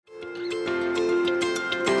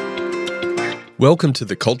Welcome to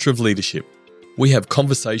the Culture of Leadership. We have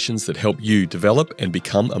conversations that help you develop and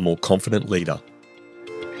become a more confident leader.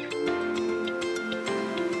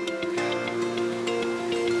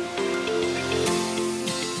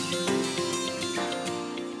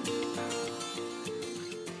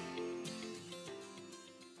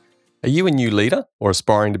 Are you a new leader or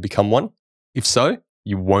aspiring to become one? If so,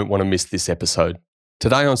 you won't want to miss this episode.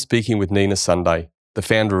 Today I'm speaking with Nina Sunday, the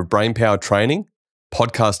founder of Brainpower Training,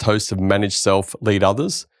 podcast host of Manage Self, Lead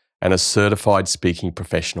Others, and a certified speaking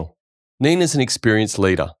professional. Nina's an experienced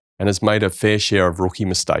leader and has made her fair share of rookie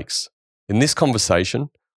mistakes. In this conversation,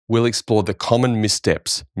 we'll explore the common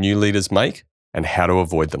missteps new leaders make and how to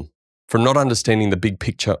avoid them. From not understanding the big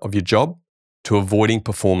picture of your job to avoiding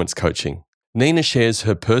performance coaching. Nina shares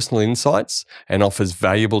her personal insights and offers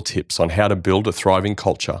valuable tips on how to build a thriving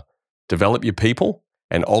culture, develop your people,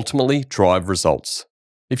 and ultimately drive results.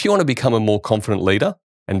 If you want to become a more confident leader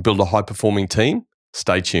and build a high-performing team,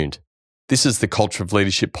 stay tuned. This is the Culture of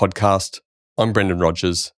Leadership podcast. I'm Brendan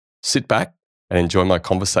Rogers. Sit back and enjoy my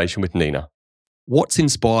conversation with Nina. What's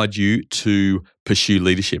inspired you to pursue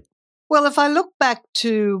leadership? Well, if I look back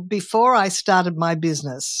to before I started my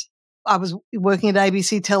business, I was working at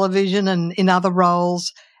ABC Television and in other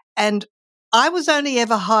roles, and I was only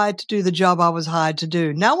ever hired to do the job I was hired to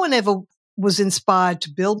do. No one ever was inspired to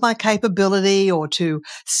build my capability or to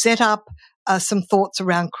set up some thoughts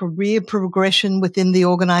around career progression within the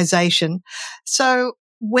organization. So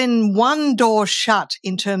when one door shut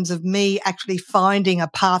in terms of me actually finding a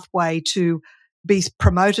pathway to be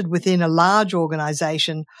promoted within a large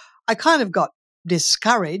organization, I kind of got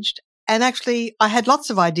discouraged. And actually, I had lots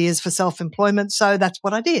of ideas for self-employment, so that's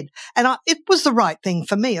what I did. And it was the right thing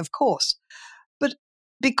for me, of course. But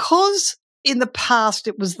because in the past,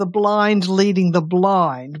 it was the blind leading the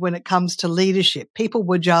blind when it comes to leadership. People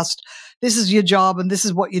were just, this is your job and this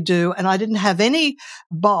is what you do. And I didn't have any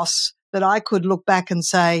boss that I could look back and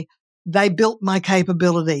say, they built my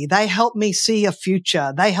capability. They helped me see a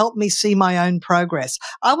future. They helped me see my own progress.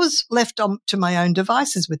 I was left to my own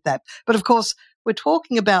devices with that. But of course, we're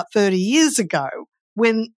talking about 30 years ago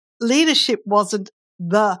when leadership wasn't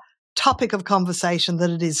the topic of conversation that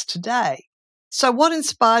it is today. So what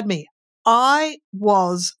inspired me? I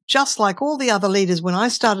was just like all the other leaders when I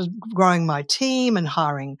started growing my team and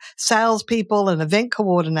hiring salespeople and event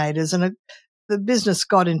coordinators, and the business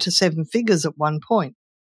got into 7 figures at one point.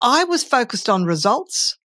 I was focused on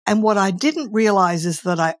results, and what I didn't realize is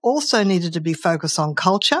that I also needed to be focused on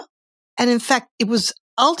culture. And in fact, it was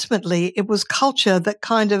culture that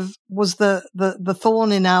kind of was the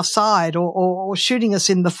thorn in our side or shooting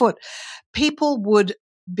us in the foot. People would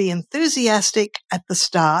be enthusiastic at the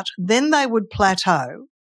start, then they would plateau,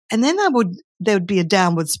 and then there would be a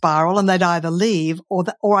downward spiral, and they'd either leave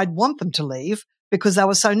or I'd want them to leave because they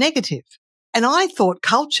were so negative. And I thought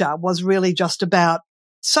culture was really just about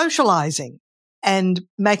socializing and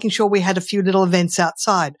making sure we had a few little events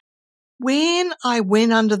outside. When I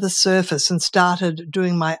went under the surface and started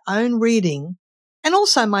doing my own reading and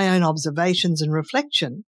also my own observations and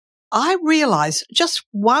reflection, I realized just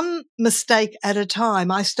one mistake at a time,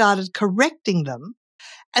 I started correcting them.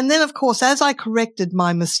 And then, of course, as I corrected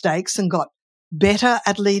my mistakes and got better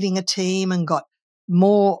at leading a team and got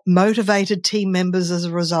more motivated team members as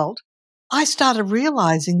a result, I started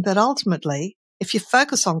realizing that ultimately, if you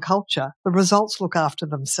focus on culture, the results look after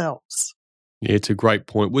themselves. Yeah, it's a great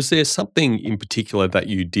point. Was there something in particular that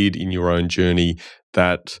you did in your own journey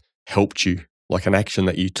that helped you, like an action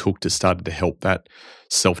that you took to start to help that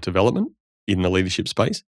self-development in the leadership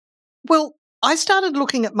space? Well, I started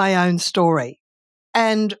looking at my own story,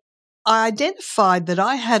 and I identified that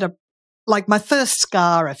I had my first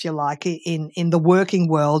scar, if you like, in the working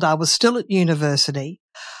world. I was still at university.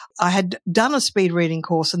 I had done a speed reading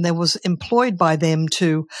course and then was employed by them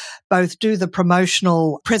to both do the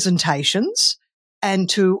promotional presentations and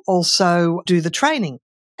to also do the training.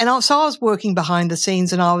 And so I was working behind the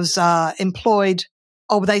scenes, and I was employed.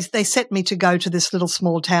 They set me to go to this little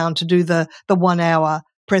small town to do the 1 hour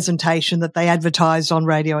presentation that they advertised on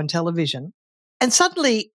radio and television. And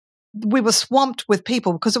suddenly we were swamped with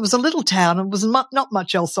people because it was a little town and was not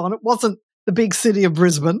much else on. It wasn't the big city of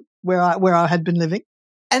Brisbane where I had been living.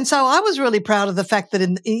 And so I was really proud of the fact that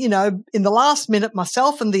in the last minute,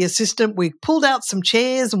 myself and the assistant, we pulled out some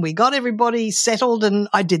chairs and we got everybody settled, and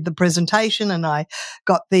I did the presentation and I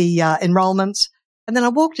got the enrollments. And then I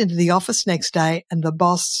walked into the office next day and the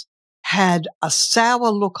boss had a sour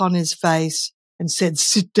look on his face and said,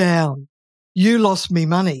 "Sit down. You lost me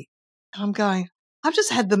money." And I'm going, I've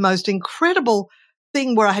just had the most incredible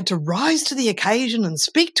thing where I had to rise to the occasion and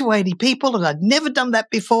speak to 80 people, and I'd never done that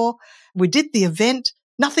before. We did the event.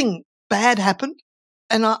 Nothing bad happened?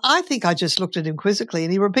 And I think I just looked at him quizzically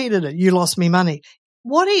and he repeated it. You lost me money.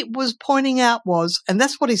 What he was pointing out was, and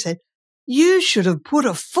that's what he said, you should have put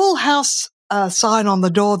a full house sign on the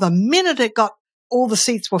door the minute it got all the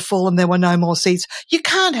seats were full and there were no more seats. You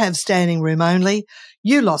can't have standing room only.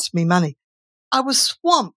 You lost me money. I was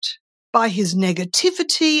swamped by his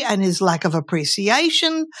negativity and his lack of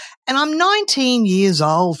appreciation. And I'm 19 years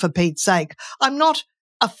old, for Pete's sake. I'm not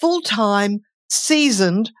a full-time,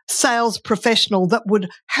 seasoned sales professional that would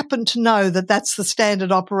happen to know that that's the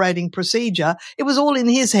standard operating procedure. It was all in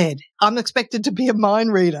his head. I'm expected to be a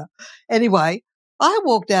mind reader. Anyway, I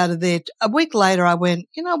walked out of there. A week later, I went,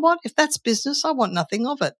 you know what? If that's business, I want nothing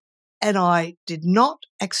of it. And I did not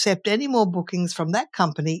accept any more bookings from that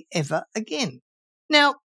company ever again.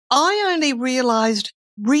 Now, I only realized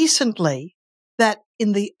recently that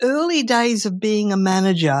in the early days of being a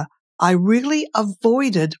manager, I really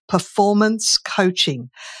avoided performance coaching.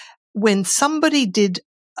 When somebody did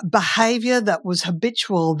behavior that was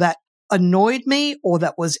habitual, that annoyed me or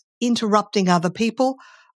that was interrupting other people,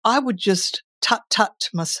 I would just tut to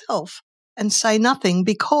myself and say nothing,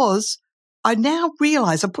 because I now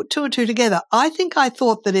realize, I put two and two together. I think I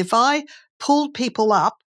thought that if I pulled people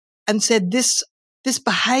up and said this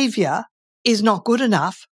behavior is not good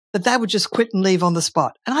enough, that they would just quit and leave on the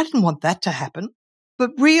spot. And I didn't want that to happen.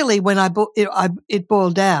 But really, when it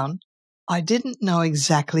boiled down, I didn't know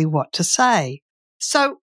exactly what to say.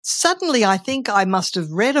 So suddenly I think I must have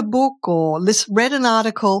read a book or read an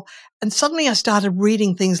article, and suddenly I started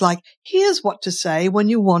reading things like, here's what to say when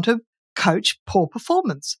you want to coach poor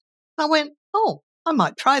performance. And I went, oh, I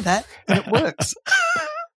might try that, and it works.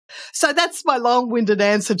 So that's my long-winded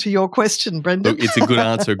answer to your question, Brendan. Look, it's a good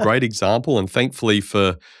answer, a great example, and thankfully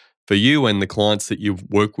for you and the clients that you've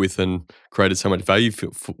worked with and created so much value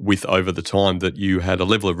with over the time, that you had a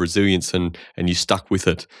level of resilience and you stuck with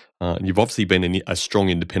it. You've obviously been a strong,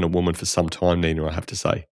 independent woman for some time, Nina, I have to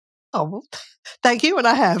say. Oh, well, thank you, and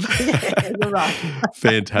I have. Yeah, you're right.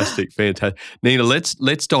 Fantastic. Nina,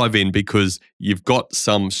 let's dive in, because you've got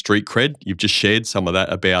some street cred. You've just shared some of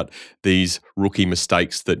that about these rookie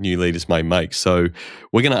mistakes that new leaders may make. So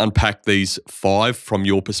we're going to unpack these 5 from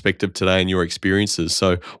your perspective today and your experiences.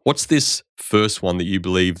 So what's this first one that you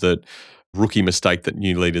believe that rookie mistake that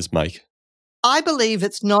new leaders make? I believe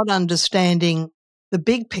it's not understanding the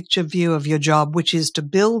big picture view of your job, which is to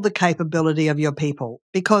build the capability of your people.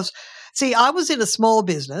 Because, see, I was in a small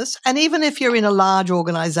business, and even if you're in a large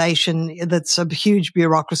organization that's a huge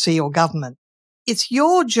bureaucracy or government, it's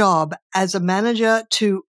your job as a manager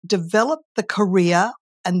to develop the career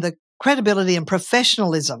and the credibility and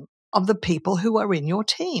professionalism of the people who are in your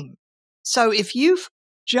team. So if you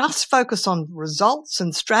just focus on results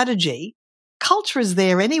and strategy, culture is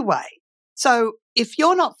there anyway. So if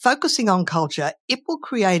you're not focusing on culture, it will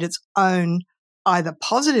create its own either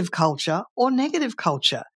positive culture or negative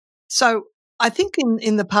culture. So I think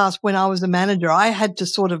in the past, when I was a manager, I had to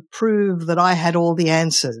sort of prove that I had all the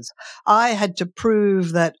answers. I had to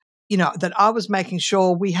prove that, that I was making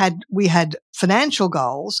sure we had financial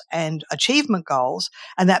goals and achievement goals,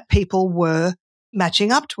 and that people were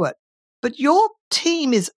matching up to it. But your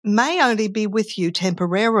team may only be with you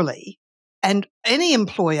temporarily. And any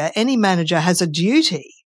employer, any manager has a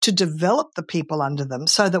duty to develop the people under them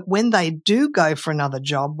so that when they do go for another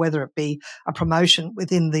job, whether it be a promotion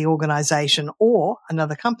within the organization or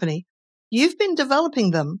another company, you've been developing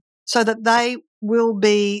them so that they will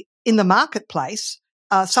be in the marketplace,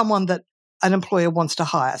 someone that an employer wants to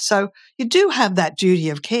hire. So you do have that duty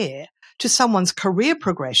of care to someone's career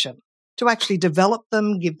progression, to actually develop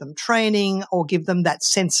them, give them training, or give them that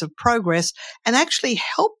sense of progress, and actually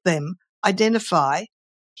help them identify,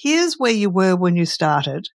 here's where you were when you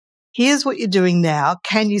started. Here's what you're doing now.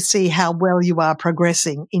 Can you see how well you are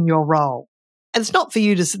progressing in your role? And it's not for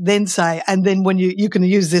you to then say, and then when you can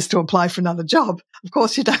use this to apply for another job. Of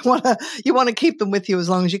course, you don't want to, you want to keep them with you as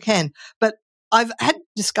long as you can. But I've had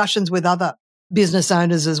discussions with other business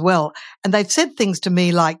owners as well, and they've said things to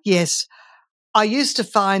me like, yes, I used to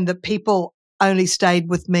find that people only stayed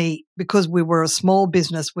with me because we were a small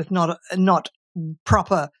business with not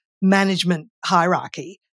proper management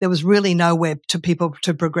hierarchy. There was really nowhere to people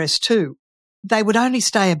to progress to. They would only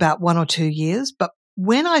stay about 1 or 2 years. But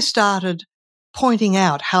when I started pointing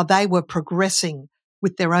out how they were progressing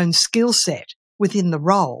with their own skill set within the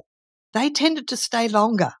role, they tended to stay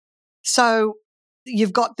longer. So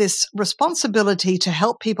you've got this responsibility to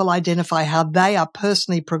help people identify how they are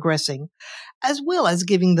personally progressing, as well as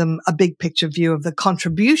giving them a big picture view of the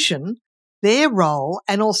contribution their role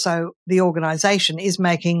and also the organization is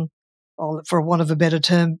making, or for want of a better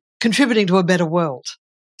term, contributing to a better world.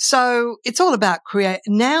 So it's all about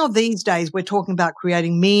now these days we're talking about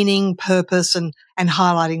creating meaning, purpose and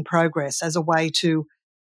highlighting progress as a way to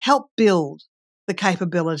help build the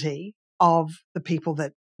capability of the people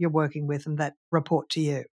that you're working with and that report to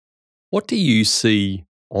you. What do you see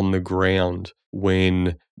on the ground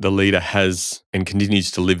when the leader has and continues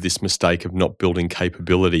to live this mistake of not building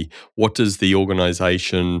capability? What does the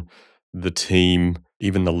organisation, the team,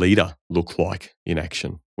 even the leader look like in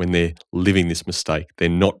action when they're living this mistake? They're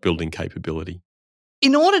not building capability.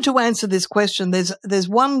 In order to answer this question, there's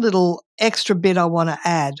one little extra bit I want to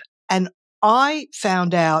add. And I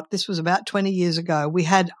found out, this was about 20 years ago,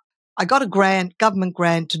 I got a government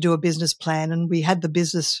grant to do a business plan, and we had the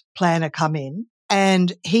business planner come in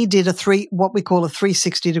and he did what we call a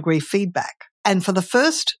 360-degree feedback. And for the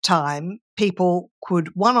first time, people could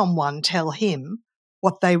one-on-one tell him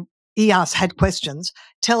had questions,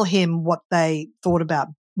 tell him what they thought about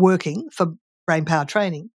working for Brainpower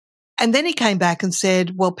Training. And then he came back and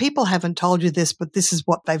said, well, people haven't told you this, but this is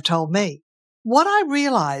what they've told me. What I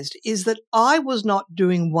realized is that I was not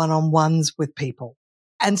doing one-on-ones with people.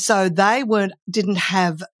 And so they didn't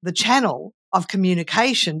have the channel of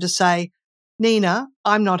communication to say, Nina,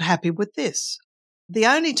 I'm not happy with this. The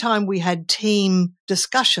only time we had team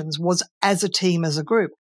discussions was as a team, as a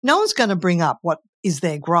group. No one's going to bring up what is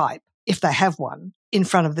their gripe, if they have one, in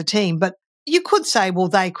front of the team. But you could say, well,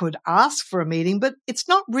 they could ask for a meeting, but it's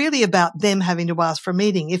not really about them having to ask for a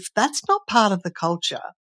meeting. If that's not part of the culture,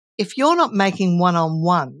 if you're not making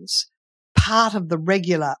one-on-ones part of the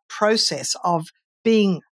regular process of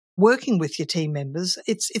working with your team members,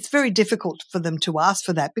 it's very difficult for them to ask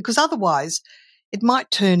for that, because otherwise it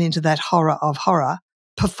might turn into that horror of horror,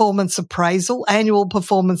 annual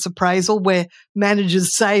performance appraisal, where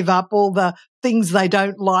managers save up all the things they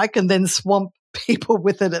don't like and then swamp people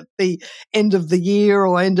with it at the end of the year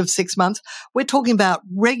or end of 6 months. We're talking about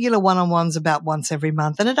regular one-on-ones about once every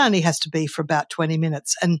month, and it only has to be for about 20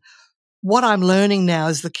 minutes. And what I'm learning now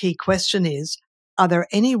is the key question is, are there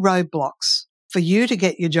any roadblocks for you to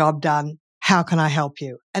get your job done? How can I help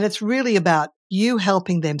you? And it's really about you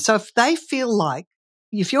helping them. So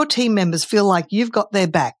if your team members feel like you've got their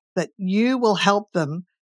back, that you will help them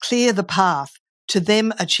clear the path to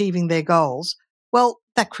them achieving their goals, well,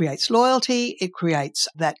 that creates loyalty. It creates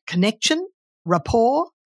that connection, rapport,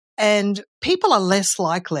 and people are less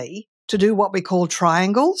likely to do what we call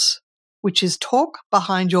triangles, which is talk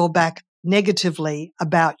behind your back negatively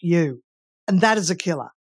about you. And that is a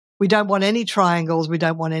killer. We don't want any triangles. We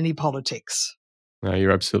don't want any politics. No,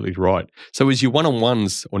 you're absolutely right. So is your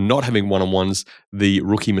one-on-ones or not having one-on-ones the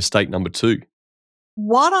rookie mistake number 2?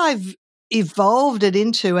 What I've evolved it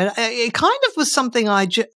into, and it kind of was something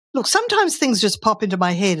look, sometimes things just pop into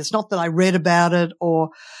my head. It's not that I read about it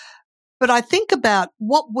but I think about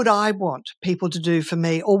what would I want people to do for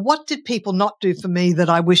me, or what did people not do for me that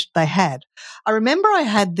I wished they had? I remember I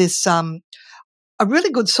had this, a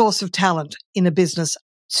really good source of talent in a business.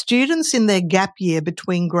 Students in their gap year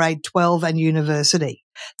between grade 12 and university.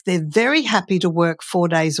 They're very happy to work 4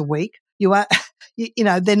 days a week.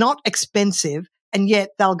 They're not expensive, and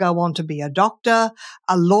yet they'll go on to be a doctor,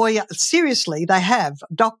 a lawyer. Seriously, they have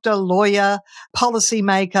doctor, lawyer,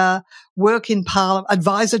 policymaker, work in parliament,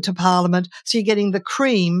 advisor to parliament. So you're getting the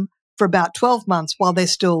cream for about 12 months while they're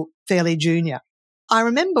still fairly junior. I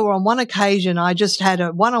remember on one occasion, I just had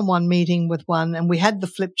a one-on-one meeting with one, and we had the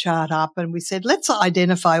flip chart up and we said, let's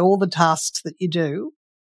identify all the tasks that you do.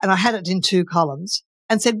 And I had it in 2 columns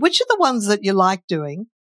and said, which are the ones that you like doing?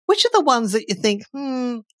 Which are the ones that you think,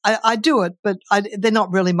 I do it, but they're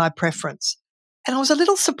not really my preference? And I was a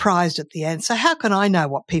little surprised at the answer. How can I know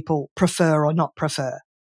what people prefer or not prefer?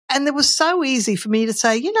 And it was so easy for me to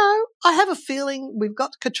say, I have a feeling we've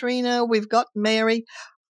got Katrina, we've got Mary.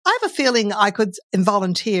 I have a feeling I could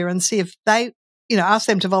volunteer and see if they, ask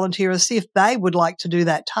them to volunteer and see if they would like to do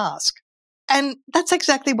that task. And that's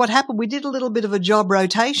exactly what happened. We did a little bit of a job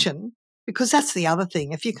rotation, because that's the other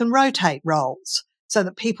thing. If you can rotate roles so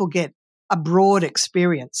that people get a broad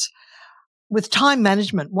experience. With time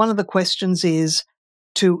management, one of the questions is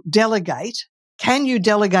to delegate. Can you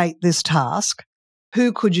delegate this task?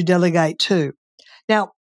 Who could you delegate to?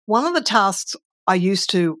 Now, one of the tasks I used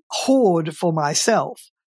to hoard for myself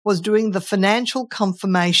was doing the financial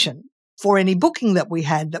confirmation for any booking that we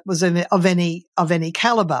had that was of any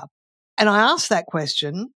caliber. And I asked that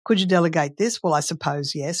question, could you delegate this? Well, I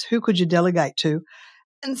suppose yes. Who could you delegate to?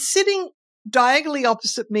 And sitting diagonally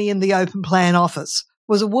opposite me in the open plan office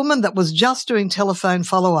was a woman that was just doing telephone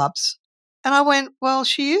follow-ups. And I went, well,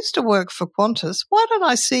 she used to work for Qantas. Why don't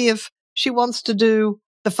I see if she wants to do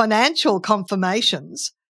the financial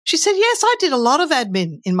confirmations? She said, yes, I did a lot of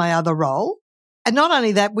admin in my other role. And not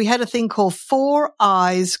only that, we had a thing called 4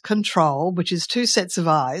 eyes control, which is 2 sets of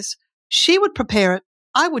eyes. She would prepare it.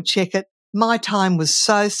 I would check it. My time was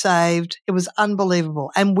so saved. It was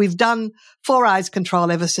unbelievable. And we've done 4 eyes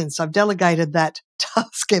control ever since. I've delegated that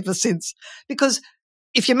task ever since, because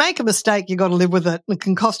if you make a mistake, you've got to live with it, and it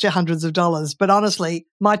can cost you hundreds of dollars. But honestly,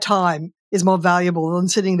 my time is more valuable than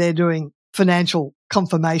sitting there doing financial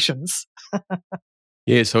confirmations.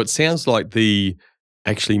 Yeah, so it sounds like the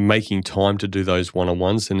actually making time to do those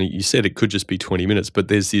one-on-ones, and you said it could just be 20 minutes, but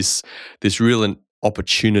there's this real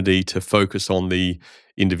opportunity to focus on the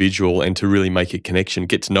individual and to really make a connection,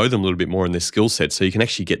 get to know them a little bit more in their skill set so you can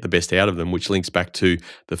actually get the best out of them, which links back to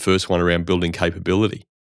the first one around building capability.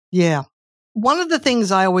 Yeah. One of the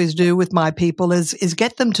things I always do with my people is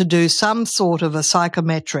get them to do some sort of a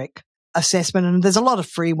psychometric assessment, and there's a lot of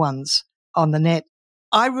free ones on the net.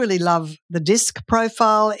 I really love the DISC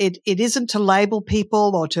profile. It isn't to label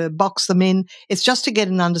people or to box them in. It's just to get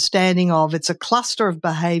an understanding of, it's a cluster of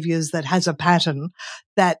behaviors that has a pattern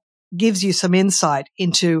that gives you some insight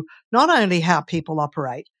into not only how people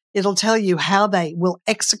operate, it'll tell you how they will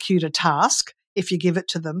execute a task if you give it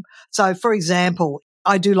to them. So, for example,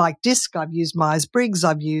 I do like DISC. I've used Myers-Briggs.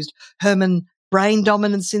 I've used Herman Brain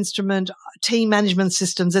Dominance Instrument, team management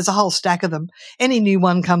systems. There's a whole stack of them. Any new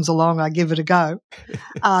one comes along, I give it a go.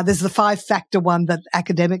 There's the 5-factor one that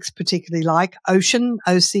academics particularly like, OCEAN,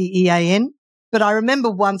 OCEAN. But I remember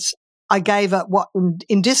once I gave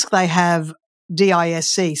in DISC they have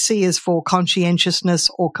DISC. C is for conscientiousness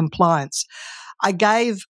or compliance. I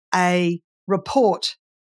gave a report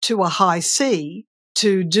to a high C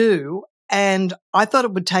to do, and I thought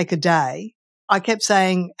it would take a day. I kept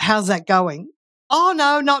saying, how's that going? Oh,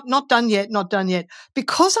 no, not done yet, not done yet.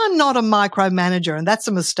 Because I'm not a micromanager, and that's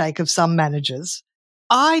a mistake of some managers,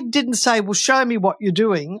 I didn't say, well, show me what you're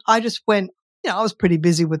doing. I just went, I was pretty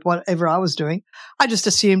busy with whatever I was doing. I just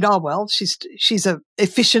assumed, oh, well, she's a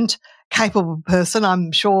efficient, capable person.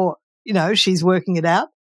 I'm sure, she's working it out.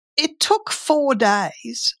 It took 4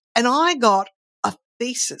 days, and I got a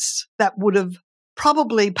thesis that would have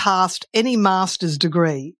probably passed any master's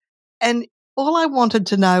degree. And all I wanted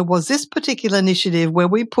to know was this particular initiative where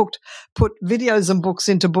we put videos and books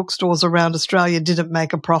into bookstores around Australia didn't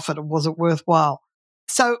make a profit, or was it worthwhile?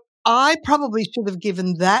 So I probably should have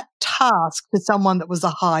given that task to someone that was a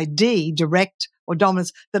high D, direct or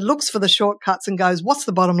dominance, that looks for the shortcuts and goes, what's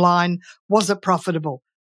the bottom line? Was it profitable?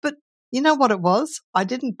 But you know what it was? I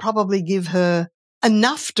didn't probably give her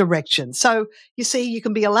enough direction. So you see, you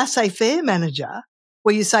can be a laissez-faire manager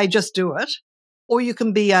where you say, just do it. Or you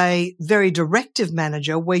can be a very directive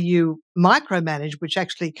manager where you micromanage, which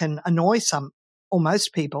actually can annoy some or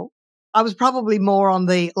most people. I was probably more on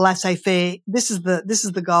the laissez-faire. This is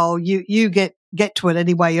the goal. You get to it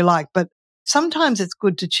any way you like. But sometimes it's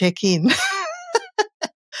good to check in,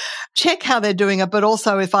 check how they're doing it. But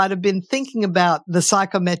also, if I'd have been thinking about the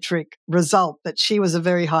psychometric result that she was a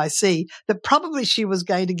very high C, that probably she was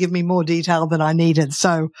going to give me more detail than I needed.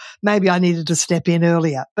 So maybe I needed to step in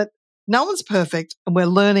earlier. But no one's perfect, and we're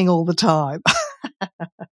learning all the time.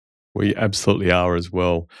 We absolutely are as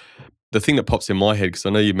well. The thing that pops in my head, because I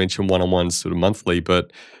know you mentioned one-on-ones sort of monthly,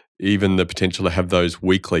 but even the potential to have those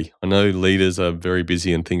weekly. I know leaders are very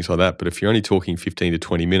busy and things like that, but if you're only talking 15 to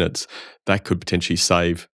 20 minutes, that could potentially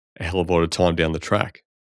save a hell of a lot of time down the track.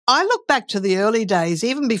 I look back to the early days,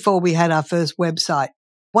 even before we had our first website.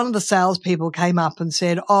 One of the salespeople came up and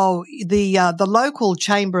said, oh, the local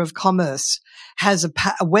Chamber of Commerce has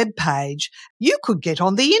a web page. You could get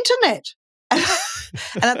on the internet.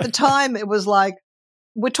 And at the time, it was like,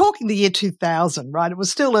 we're talking the year 2000, right? It was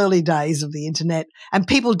still early days of the internet, and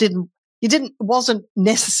people it wasn't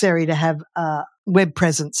necessary to have a web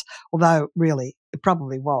presence, although really it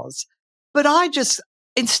probably was. But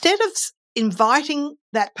instead of inviting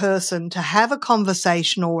that person to have a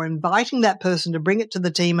conversation or inviting that person to bring it to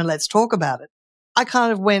the team and let's talk about it, I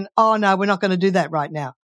kind of went, oh no, we're not going to do that right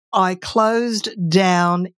now. I closed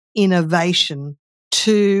down innovation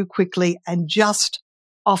too quickly and just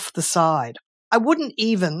off the side. I wouldn't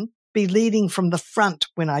even be leading from the front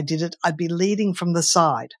when I did it. I'd be leading from the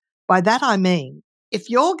side. By that I mean, if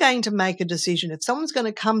you're going to make a decision, if someone's going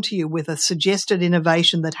to come to you with a suggested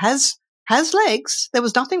innovation that has legs, there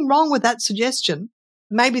was nothing wrong with that suggestion.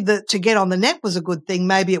 Maybe to get on the net was a good thing.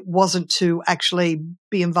 Maybe it wasn't to actually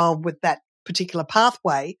be involved with that particular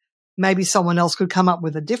pathway. Maybe someone else could come up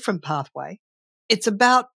with a different pathway. It's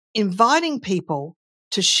about inviting people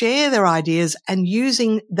to share their ideas and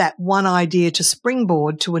using that one idea to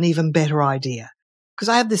springboard to an even better idea. Because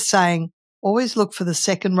I have this saying, always look for the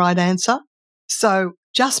second right answer. So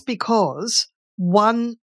just because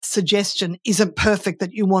one suggestion isn't perfect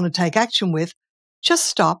that you want to take action with, just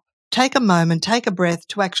stop, take a moment, take a breath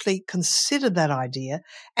to actually consider that idea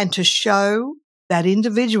and to show that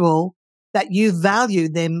individual that you value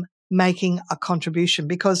them making a contribution.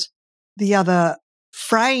 Because the other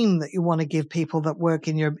frame that you want to give people that work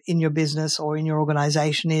in your business or in your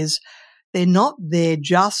organization is they're not there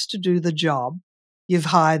just to do the job you've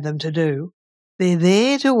hired them to do. They're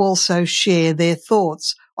there to also share their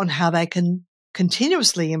thoughts on how they can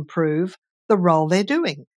continuously improve the role they're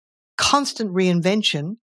doing. Constant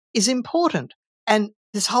reinvention is important. And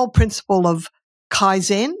this whole principle of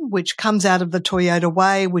Kaizen, which comes out of the Toyota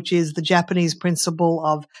Way, which is the Japanese principle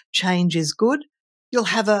of change is good, you'll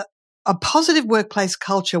have a positive workplace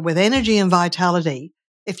culture with energy and vitality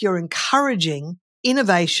if you're encouraging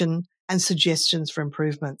innovation and suggestions for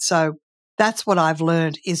improvement. So that's what I've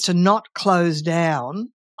learned, is to not close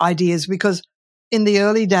down ideas, because in the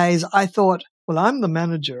early days I thought, well, I'm the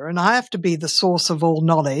manager and I have to be the source of all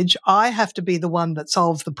knowledge. I have to be the one that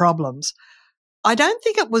solves the problems. I don't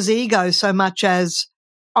think it was ego so much as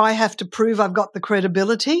I have to prove I've got the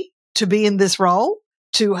credibility to be in this role,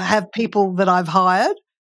 to have people that I've hired,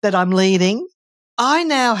 that I'm leading. I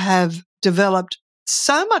now have developed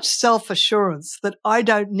so much self-assurance that I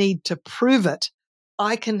don't need to prove it.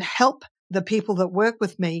 I can help the people that work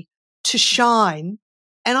with me to shine,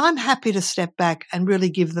 and I'm happy to step back and really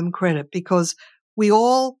give them credit, because we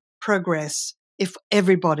all progress if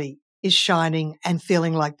everybody is shining and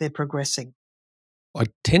feeling like they're progressing. I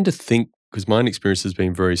tend to think, because my own experience has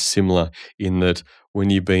been very similar, in that when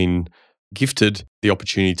you've been gifted the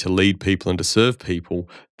opportunity to lead people and to serve people,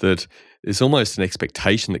 that there's almost an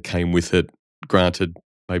expectation that came with it, granted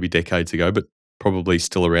maybe decades ago, but probably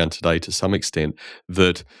still around today to some extent,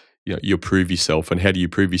 that you prove yourself. And how do you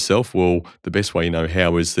prove yourself? Well, the best way you know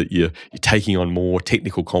how is that you're taking on more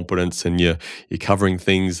technical competence and you're covering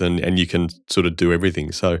things and you can sort of do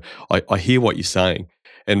everything. So I hear what you're saying.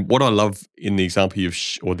 And what I love in the example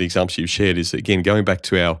the examples you've shared is, again, going back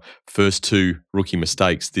to our first two rookie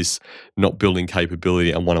mistakes, this not building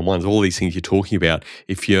capability and one-on-ones, all these things you're talking about.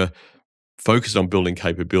 If you're focused on building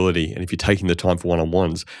capability and if you're taking the time for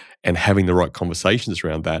one-on-ones and having the right conversations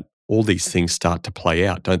around that, all these things start to play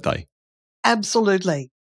out, don't they? Absolutely.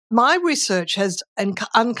 My research has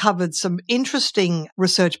uncovered some interesting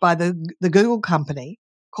research by the Google company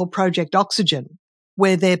called Project Oxygen,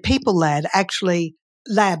 where their people lab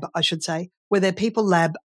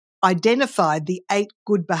identified the 8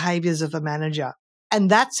 good behaviors of a manager. And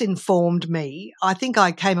that's informed me. I think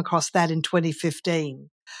I came across that in 2015.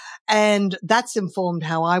 And that's informed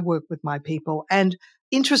how I work with my people. And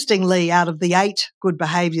interestingly, out of the 8 good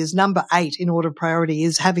behaviors, number 8 in order of priority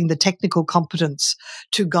is having the technical competence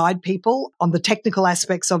to guide people on the technical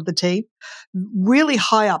aspects of the team. Really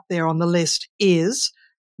high up there on the list is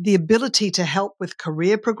the ability to help with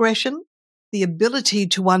career progression, the ability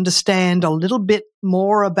to understand a little bit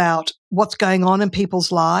more about what's going on in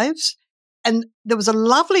people's lives. And there was a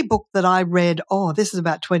lovely book that I read, this is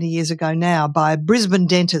about 20 years ago now, by a Brisbane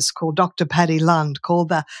dentist called Dr. Paddy Lund, called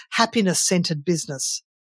The Happiness-Centered Business.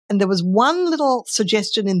 And there was one little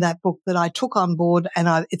suggestion in that book that I took on board,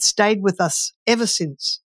 and it stayed with us ever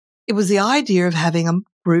since. It was the idea of having a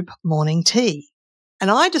group morning tea. And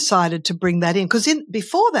I decided to bring that in, because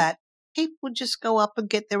before that, people would just go up and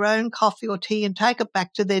get their own coffee or tea and take it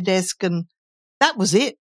back to their desk, and that was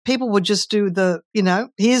it. People would just do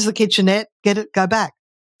here's the kitchenette, get it, go back.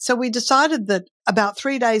 So we decided that about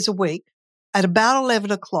 3 days a week at about 11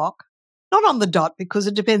 o'clock, not on the dot because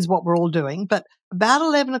it depends what we're all doing, but about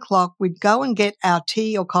 11 o'clock, we'd go and get our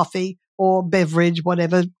tea or coffee or beverage,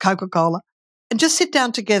 whatever, Coca-Cola, and just sit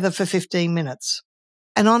down together for 15 minutes.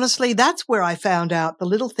 And honestly, that's where I found out the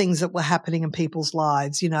little things that were happening in people's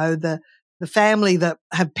lives, the family that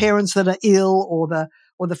have parents that are ill, or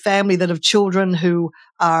the family that have children who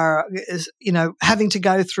are, having to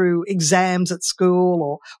go through exams at school,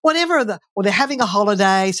 or whatever, or they're having a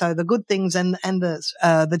holiday. So the good things and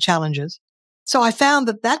the challenges. So I found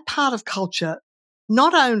that part of culture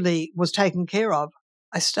not only was taken care of,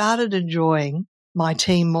 I started enjoying my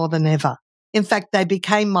team more than ever. In fact, they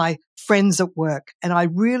became my friends at work. And I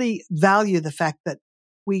really value the fact that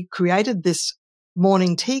we created this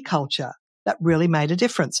morning tea culture that really made a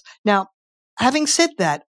difference. Now, having said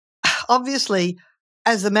that, obviously,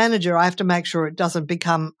 as the manager, I have to make sure it doesn't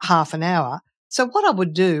become half an hour. So what I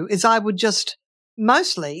would do is I would just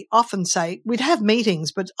often say, we'd have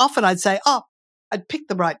meetings, but often I'd say, I'd pick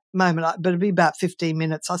the right moment, but it'd be about 15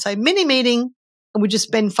 minutes. I'll say mini meeting, and we'd just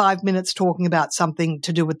spend 5 minutes talking about something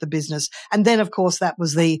to do with the business. And then, of course, that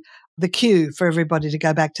was the cue for everybody to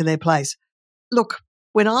go back to their place. Look,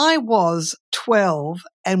 when I was 12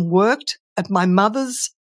 and worked at my mother's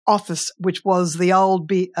office, which was the old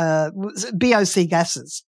BOC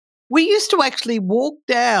gases. We used to actually walk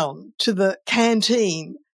down to the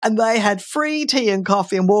canteen and they had free tea and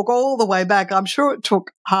coffee and walk all the way back. I'm sure it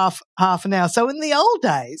took half an hour. So in the old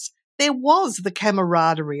days, there was the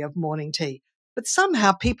camaraderie of morning tea. But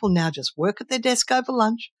somehow people now just work at their desk over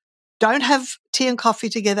lunch, don't have tea and coffee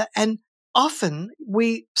together, and often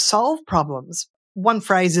we solve problems. One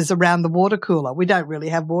phrase is around the water cooler. We don't really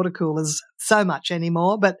have water coolers so much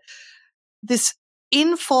anymore, but this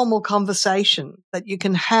informal conversation that you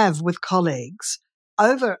can have with colleagues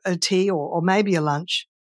over a tea or maybe a lunch,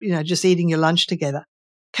 just eating your lunch together,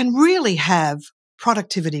 can really have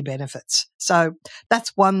productivity benefits. So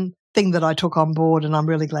that's one thing that I took on board, and I'm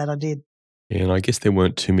really glad I did. Yeah, and I guess there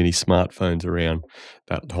weren't too many smartphones around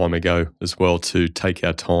that time ago as well to take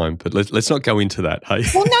our time. But let's not go into that, hey?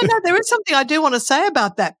 Well, no, there is something I do want to say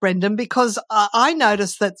about that, Brendan, because I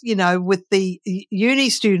noticed that, with the uni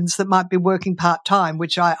students that might be working part-time,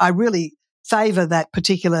 which I really favour that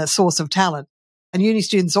particular source of talent, and uni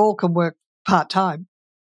students all can work part-time.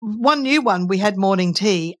 One new one, we had morning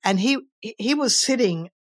tea, and he was sitting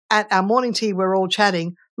at our morning tea, we're all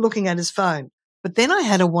chatting, looking at his phone. But then I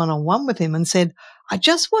had a one-on-one with him and said, I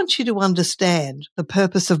just want you to understand the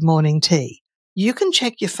purpose of morning tea. You can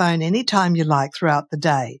check your phone anytime you like throughout the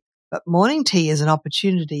day, but morning tea is an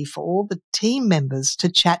opportunity for all the team members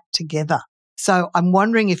to chat together. So I'm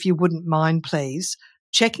wondering if you wouldn't mind, please,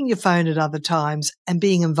 checking your phone at other times and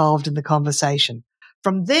being involved in the conversation.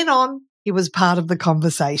 From then on, he was part of the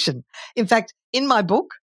conversation. In fact, in my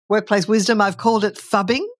book, Workplace Wisdom, I've called it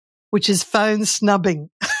fubbing, which is phone snubbing.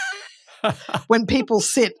 When people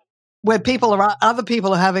sit where other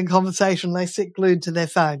people are having conversation, they sit glued to their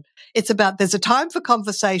phone. It's about there's a time for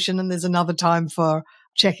conversation and there's another time for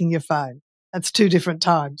checking your phone. That's two different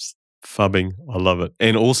times. Fubbing, I love it.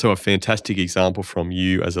 And also a fantastic example from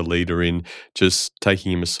you as a leader in just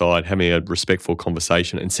taking him aside, having a respectful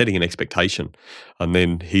conversation and setting an expectation. And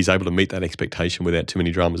then he's able to meet that expectation without too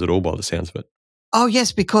many dramas at all by the sounds of it. Oh,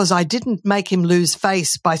 yes, because I didn't make him lose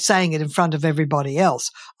face by saying it in front of everybody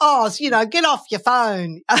else. Oh, get off your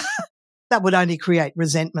phone. That would only create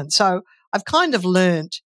resentment. So I've kind of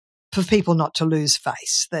learned for people not to lose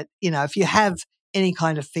face, that, if you have any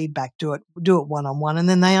kind of feedback, do it one-on-one, and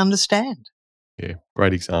then they understand. Yeah,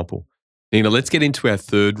 great example. Nina, let's get into our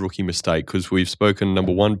third rookie mistake, because we've spoken,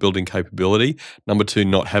 number one, building capability. Number two,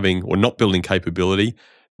 not building capability,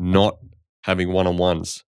 not having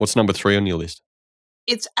one-on-ones. What's number three on your list?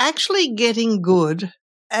 It's actually getting good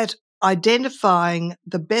at identifying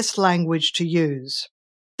the best language to use.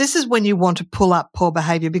 This is when you want to pull up poor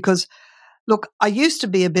behavior because, look, I used to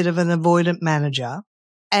be a bit of an avoidant manager,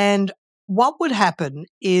 and what would happen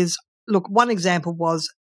is, look, one example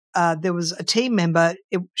was there was a team member,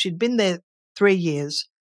 she'd been there 3 years,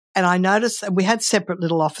 and I noticed that we had separate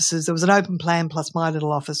little offices. There was an open plan plus my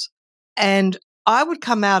little office, and I would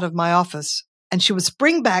come out of my office and she would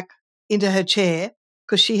spring back into her chair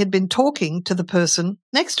because she had been talking to the person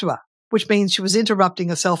next to her, which means she was interrupting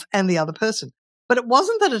herself and the other person. But it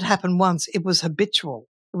wasn't that it happened once, it was habitual.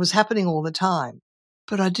 It was happening all the time.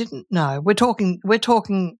 But I didn't know. We're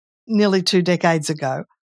talking nearly 2 decades ago.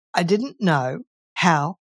 I didn't know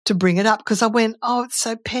how to bring it up because I went, oh, it's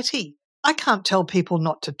so petty. I can't tell people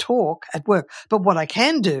not to talk at work. But what I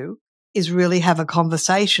can do is really have a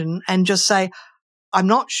conversation and just say, I'm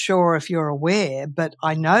not sure if you're aware, but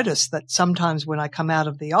I notice that sometimes when I come out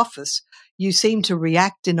of the office, you seem to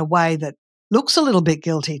react in a way that looks a little bit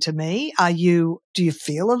guilty to me. Do you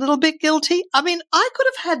feel a little bit guilty? I mean, I could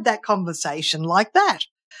have had that conversation like that.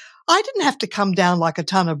 I didn't have to come down like a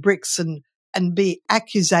ton of bricks and be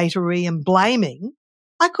accusatory and blaming.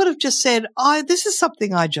 I could have just said, oh, this is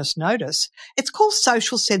something I just noticed. It's called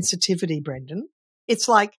social sensitivity, Brendan. It's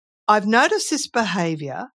like, I've noticed this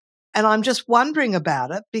behavior and I'm just wondering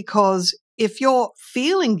about it because if you're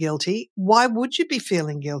feeling guilty, why would you be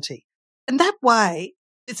feeling guilty? And that way,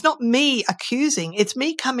 it's not me accusing, it's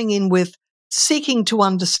me coming in with seeking to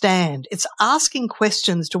understand. It's asking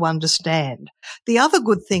questions to understand. The other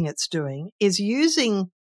good thing it's doing is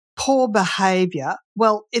using poor behavior.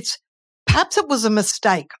 Well, perhaps it was a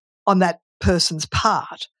mistake on that person's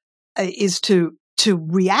part, is to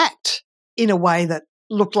react in a way that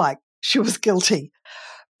looked like she was guilty.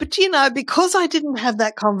 But, because I didn't have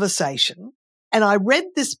that conversation, and I read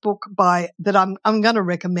this book that I'm going to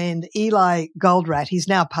recommend, Eli Goldratt. He's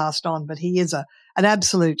now passed on, but he is an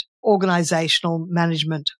absolute organizational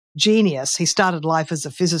management genius. He started life as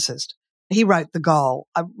a physicist. He wrote The Goal.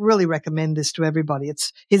 I really recommend this to everybody.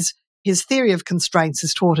 It's his theory of constraints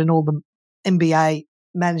is taught in all the MBA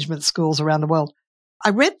management schools around the world. I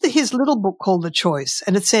read his little book called The Choice,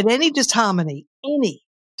 and it said any disharmony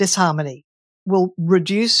will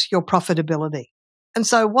reduce your profitability. And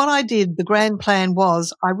so what I did, the grand plan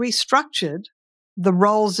was I restructured the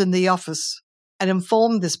roles in the office and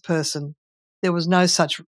informed this person there was no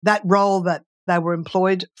such, that role that they were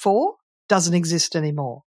employed for doesn't exist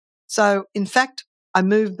anymore. So in fact, I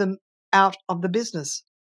moved them out of the business.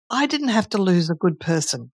 I didn't have to lose a good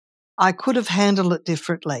person. I could have handled it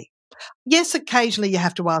differently. Yes, occasionally you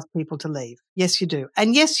have to ask people to leave. Yes, you do.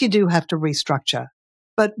 And yes, you do have to restructure.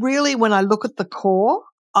 But really, when I look at the core,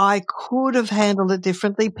 I could have handled it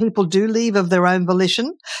differently. People do leave of their own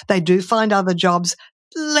volition. They do find other jobs.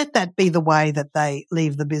 Let that be the way that they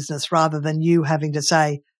leave the business rather than you having to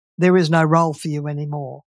say, there is no role for you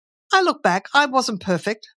anymore. I look back, I wasn't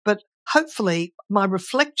perfect, but hopefully my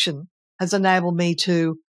reflection has enabled me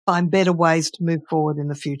to find better ways to move forward in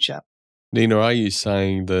the future. Nina, are you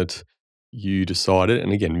saying that you decided,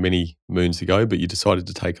 and again, many moons ago, but you decided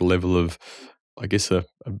to take a level of, I guess, a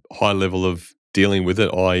high level of dealing with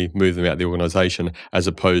it, I move them out of the organisation, as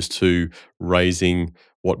opposed to raising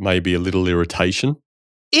what may be a little irritation?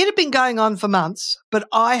 It had been going on for months, but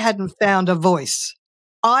I hadn't found a voice.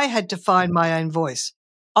 I had to find my own voice.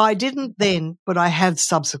 I didn't then, but I have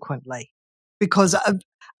subsequently, because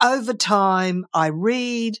over time I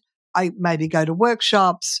read, I maybe go to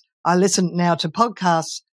workshops, I listen now to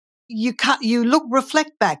podcasts.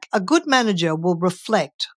 Reflect back. A good manager will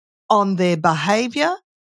reflect on their behavior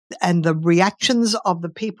and the reactions of the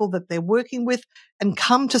people that they're working with and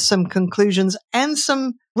come to some conclusions and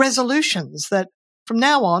some resolutions that from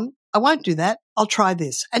now on, I won't do that. I'll try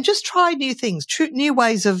this and just try new things, new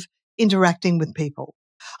ways of interacting with people.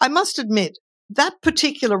 I must admit that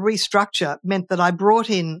particular restructure meant that I brought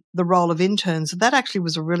in the role of interns. That actually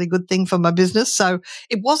was a really good thing for my business. So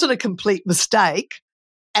it wasn't a complete mistake,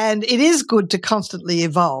 and it is good to constantly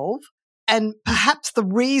evolve. And perhaps the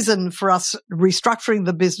reason for us restructuring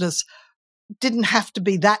the business didn't have to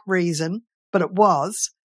be that reason, but it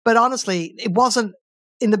was. But honestly, it wasn't.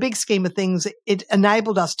 In the big scheme of things, it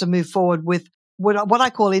enabled us to move forward with what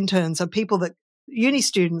I call interns, are people that, uni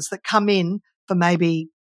students that come in for maybe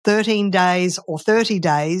 13 days or 30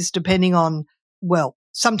 days, depending on, well,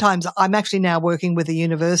 sometimes I'm actually now working with a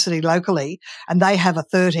university locally and they have a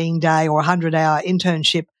 13-day or 100-hour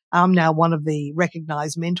internship. I'm now one of the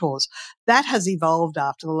recognised mentors. That has evolved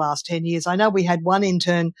after the last 10 years. I know we had one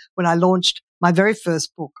intern when I launched my very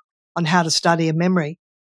first book on how to study a memory.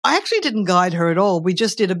 I actually didn't guide her at all. We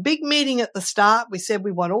just did a big meeting at the start. We said,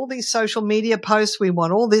 we want all these social media posts. We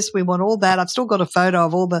want all this. We want all that. I've still got a photo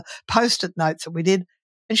of all the Post-it notes that we did.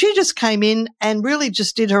 And she just came in and really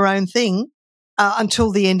just did her own thing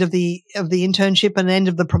until the end of the internship and end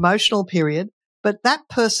of the promotional period. But that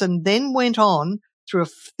person then went on through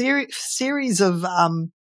a series of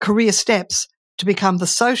career steps to become the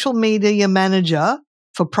social media manager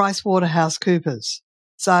for PricewaterhouseCoopers.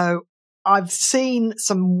 So I've seen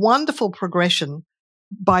some wonderful progression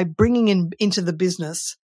by bringing into the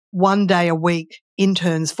business 1 day a week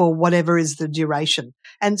interns for whatever is the duration.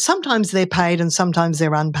 And sometimes they're paid and sometimes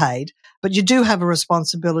they're unpaid, but you do have a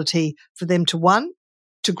responsibility for them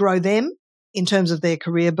to grow them in terms of their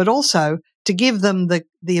career, but also to give them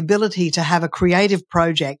the ability to have a creative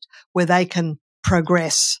project where they can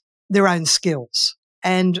progress their own skills.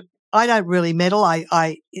 And I don't really meddle.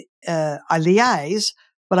 I liaise,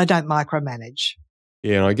 but I don't micromanage.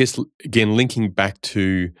 Yeah, and I guess, again, linking back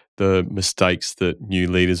to the mistakes that new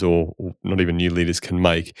leaders or not even new leaders can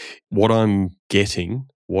make, what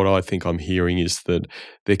I think I'm hearing is that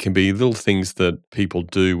there can be little things that people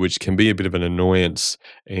do which can be a bit of an annoyance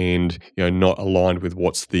and, not aligned with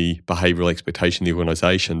what's the behavioural expectation of the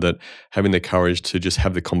organisation, that having the courage to just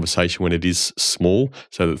have the conversation when it is small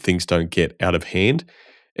so that things don't get out of hand.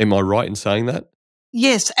 Am I right in saying that?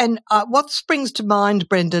 Yes, and what springs to mind,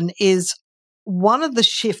 Brendan, is one of the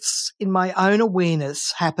shifts in my own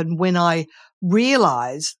awareness happened when I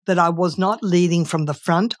realized that I was not leading from the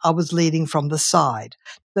front, I was leading from the side.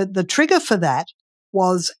 The trigger for that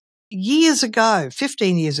was years ago,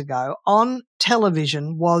 15 years ago, on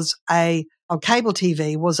television on cable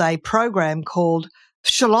TV was a program called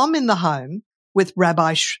Shalom in the Home with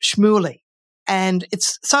Rabbi Shmuley. And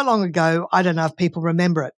it's so long ago, I don't know if people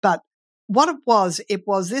remember it, but what it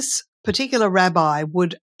was this particular rabbi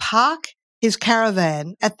would park his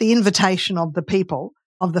caravan at the invitation of the people,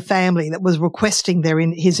 of the family that was requesting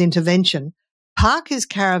his intervention, park his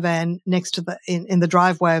caravan next to in the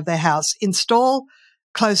driveway of their house, install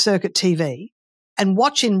closed circuit TV and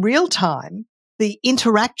watch in real time the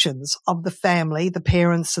interactions of the family, the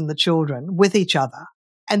parents and the children with each other.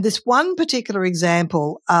 And this one particular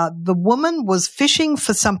example, the woman was fishing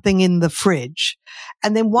for something in the fridge.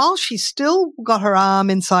 And then while she still got her arm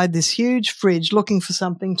inside this huge fridge looking for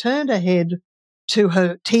something, turned her head to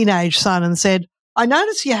her teenage son and said, I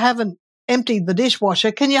notice you haven't emptied the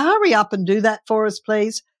dishwasher. Can you hurry up and do that for us,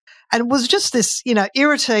 please? And it was just this,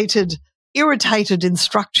 irritated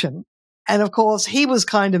instruction. And of course, he was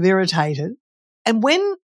kind of irritated. And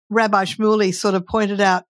when Rabbi Shmuley sort of pointed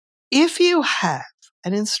out, if you have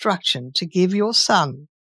an instruction to give your son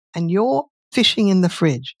and you're fishing in the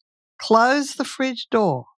fridge, close the fridge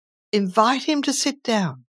door, invite him to sit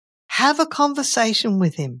down, have a conversation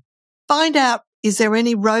with him, find out, is there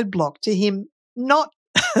any roadblock to him not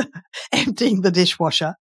emptying the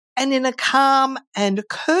dishwasher, and in a calm and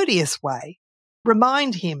courteous way,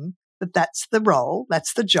 remind him that that's the role,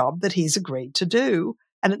 that's the job that he's agreed to do,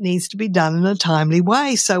 and it needs to be done in a timely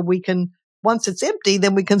way so we can, once it's empty,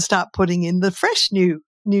 then we can start putting in the fresh new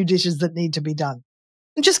dishes that need to be done.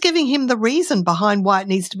 And just giving him the reason behind why it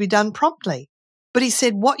needs to be done promptly. But he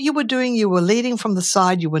said what you were doing, you were leading from the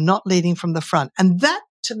side, you were not leading from the front. And that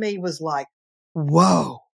to me was like,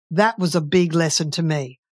 whoa, that was a big lesson to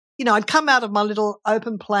me. I'd come out of my little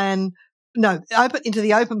into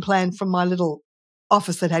the open plan from my little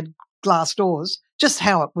office that had glass doors, just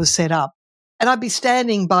how it was set up. And I'd be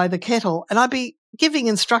standing by the kettle and I'd be giving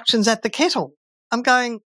instructions at the kettle. I'm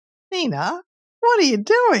going, Nina, what are you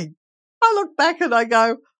doing? I look back and I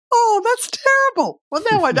go, oh, that's terrible. Well,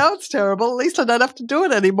 now I know it's terrible. At least I don't have to do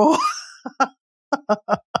it anymore.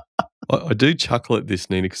 I do chuckle at this,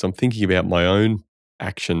 Nina, because I'm thinking about my own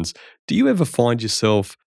actions. Do you ever find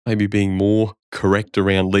yourself maybe being more correct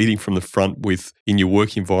around leading from the front in your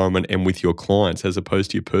work environment and with your clients as opposed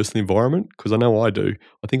to your personal environment? Because I know I do.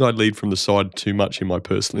 I think I lead from the side too much in my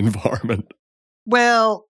personal environment.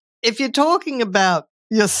 Well, if you're talking about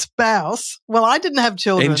your spouse, well, I didn't have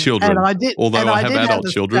children. And children, and I did, although and I have adult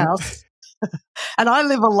children. And I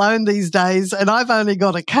live alone these days and I've only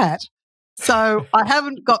got a cat. So I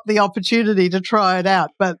haven't got the opportunity to try it out.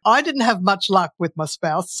 But I didn't have much luck with my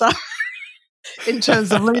spouse. So in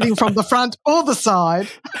terms of leading from the front or the side.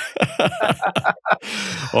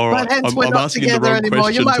 All right. But hence we're not together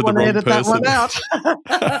anymore. You might want to edit that one out.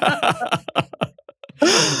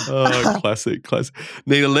 Oh, classic.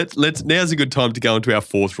 Nina, let's. Now's a good time to go into our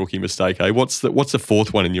fourth rookie mistake. What's the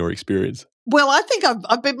fourth one in your experience? Well, I think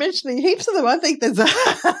I've been mentioning heaps of them. I think there's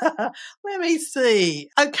let me see.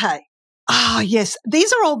 Okay. Yes.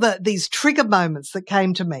 These are all these trigger moments that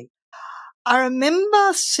came to me. I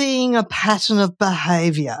remember seeing a pattern of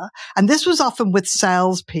behavior, and this was often with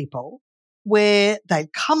salespeople, where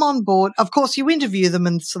they'd come on board. Of course, you interview them,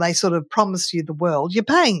 and so they sort of promise you the world. You're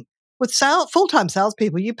paying with full-time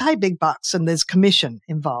salespeople. You pay big bucks, and there's commission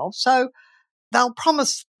involved. So they'll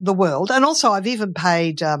promise the world. And also, I've even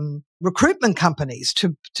paid recruitment companies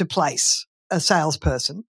to place a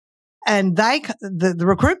salesperson. And the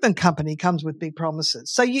recruitment company comes with big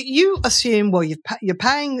promises. So you assume, well, you're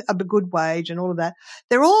paying a good wage and all of that.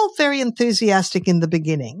 They're all very enthusiastic in the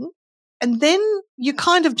beginning. And then you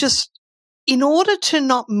kind of just, in order to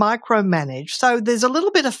not micromanage, so there's a little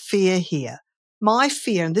bit of fear here. My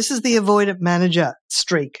fear, and this is the avoidant manager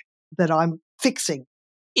streak that I'm fixing,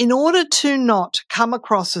 in order to not come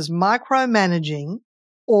across as micromanaging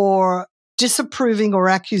or disapproving or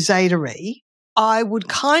accusatory, I would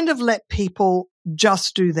kind of let people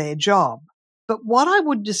just do their job. But what I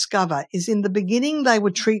would discover is in the beginning, they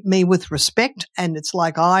would treat me with respect. And it's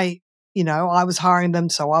like I was hiring them,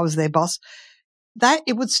 so I was their boss. That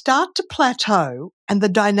it would start to plateau and the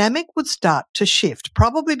dynamic would start to shift,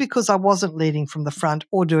 probably because I wasn't leading from the front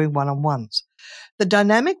or doing one-on-ones. The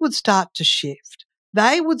dynamic would start to shift.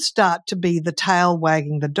 They would start to be the tail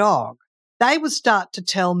wagging the dog. They would start to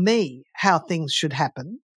tell me how things should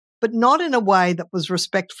happen, but not in a way that was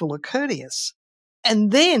respectful or courteous.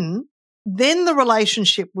 And then the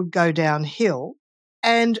relationship would go downhill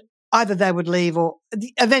and either they would leave or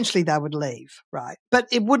eventually they would leave, right? But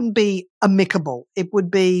it wouldn't be amicable. It would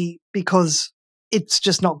be because it's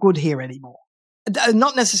just not good here anymore.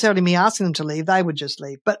 Not necessarily me asking them to leave. They would just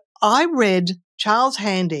leave. But I read Charles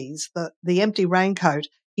Handy's The Empty Raincoat.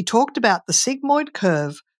 He talked about the sigmoid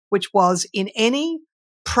curve, which was in any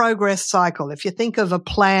progress cycle. If you think of a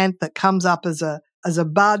plant that comes up as a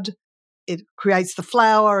bud, it creates the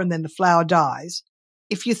flower and then the flower dies.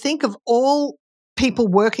 If you think of all people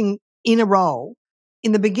working in a role,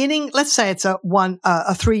 in the beginning, let's say it's a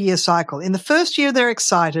 3-year cycle. In the first year, they're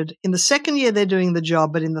excited. In the second year, they're doing the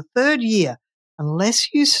job. But in the third year,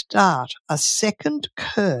 unless you start a second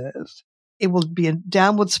curve, it will be a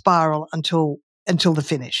downward spiral until the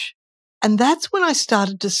finish. And that's when I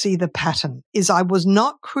started to see the pattern, is I was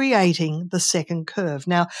not creating the second curve.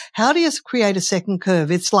 Now, how do you create a second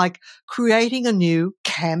curve? It's like creating a new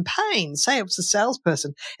campaign. Say it was a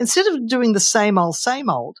salesperson. Instead of doing the same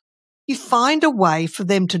old, you find a way for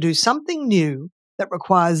them to do something new that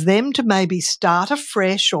requires them to maybe start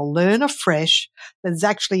afresh or learn afresh, that's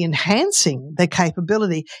actually enhancing their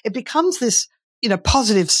capability. It becomes this,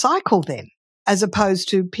 positive cycle then, as opposed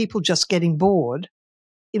to people just getting bored.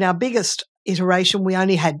 In our biggest iteration, we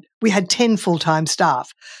had 10 full-time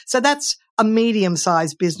staff. So that's a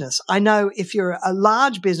medium-sized business. I know if you're a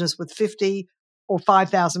large business with 50 or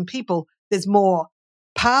 5,000 people, there's more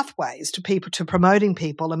pathways to promoting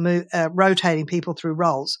people and rotating people through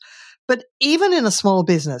roles. But even in a small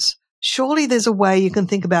business, surely there's a way you can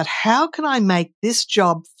think about, how can I make this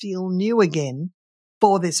job feel new again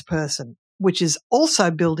for this person, which is also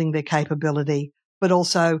building their capability, but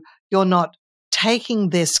also you're not taking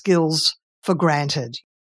their skills for granted.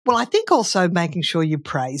 Well, I think also making sure you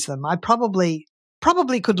praise them. I probably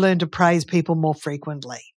could learn to praise people more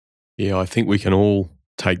frequently. Yeah, I think we can all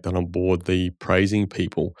take that on board, the praising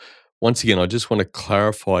people. Once again, I just want to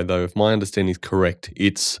clarify though, if my understanding is correct,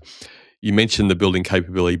 you mentioned the building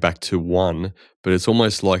capability back to 1, but it's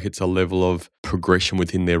almost like it's a level of progression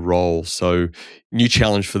within their role. So new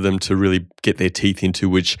challenge for them to really get their teeth into,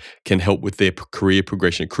 which can help with their career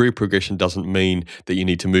progression. Career progression doesn't mean that you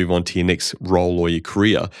need to move on to your next role or your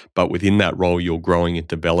career, but within that role, you're growing and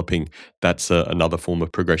developing. That's another form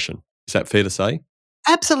of progression. Is that fair to say?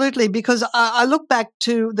 Absolutely, because I look back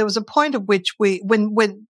to, there was a point at which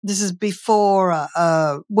when this is before,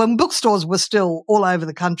 when bookstores were still all over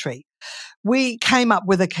the country, we came up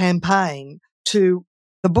with a campaign to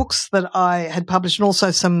the books that I had published and also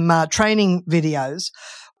some training videos.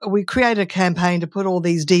 We created a campaign to put all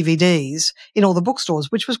these DVDs in all the bookstores,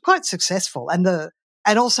 which was quite successful. And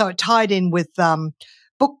also it tied in with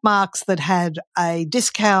bookmarks that had a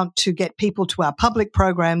discount to get people to our public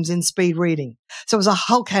programs in speed reading. So it was a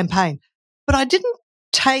whole campaign. But I didn't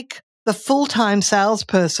take the full-time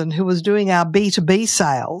salesperson who was doing our B2B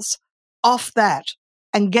sales off that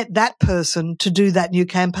and get that person to do that new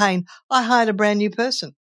campaign. I hired a brand new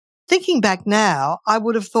person. Thinking back now, I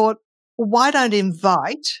would have thought, well, why don't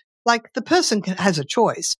invite, like the person has a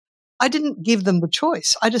choice. I didn't give them the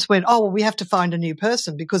choice. I just went, oh, well, we have to find a new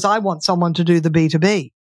person because I want someone to do the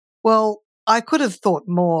B2B. Well, I could have thought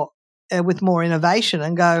more with more innovation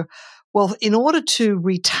and go, well, in order to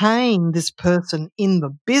retain this person in the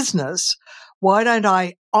business, why don't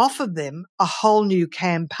I offer them a whole new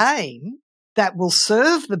campaign that will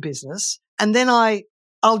serve the business, and then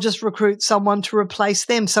I'll just recruit someone to replace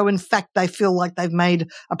them. So in fact, they feel like they've made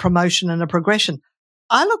a promotion and a progression.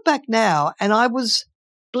 I look back now and I was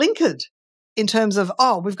blinkered in terms of,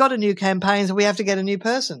 oh, we've got a new campaign, so we have to get a new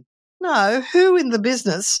person. No, who in the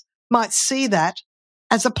business might see that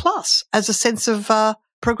as a plus, as a sense of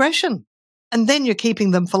progression? And then you're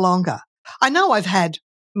keeping them for longer. I know I've had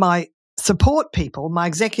my support people, my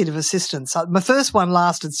executive assistants. My first one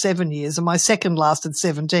lasted 7 years and my second lasted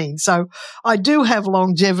 17. So I do have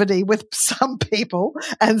longevity with some people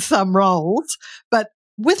and some roles. But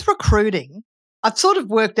with recruiting, I've sort of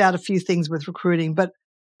worked out a few things with recruiting, but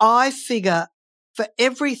I figure for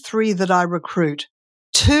every 3 that I recruit,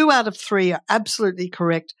 2 out of 3 are absolutely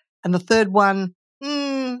correct. And the third one,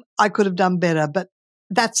 I could have done better. But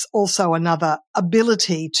that's also another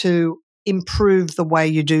ability to improve the way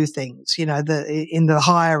you do things, in the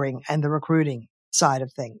hiring and the recruiting side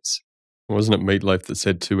of things. Wasn't it Meatloaf that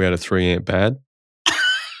said 2 out of 3 ain't bad?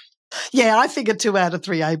 Yeah, I figure 2 out of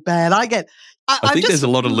 3 ain't bad. I think there's a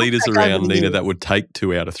lot of leaders around, Nina, that would take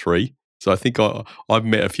 2 out of 3. So I think I've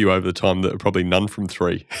met a few over the time that are probably none from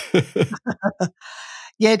 3.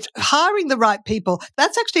 Yeah, hiring the right people.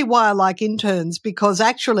 That's actually why I like interns, because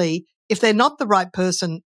actually, if they're not the right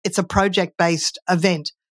person, it's a project-based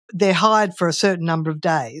event. They're hired for a certain number of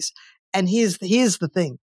days. And here's the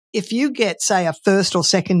thing. If you get, say, a first or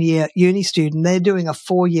second year uni student, they're doing a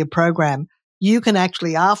 4-year program, you can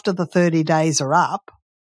actually, after the 30 days are up,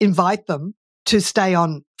 invite them to stay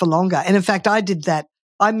on for longer. And in fact, I did that.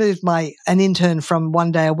 I moved an intern from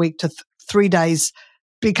 1 day a week to 3 days,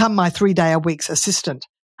 become my 3-day-a-week assistant.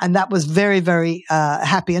 And that was very, very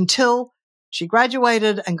happy until she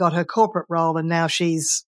graduated and got her corporate role, and now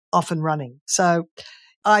she's off and running. So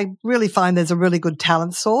I really find there's a really good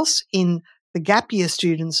talent source in the gap year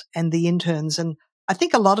students and the interns. And I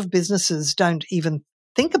think a lot of businesses don't even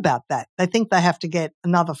think about that. They think they have to get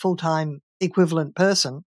another full-time equivalent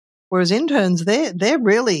person, whereas interns, they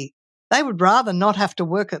would rather not have to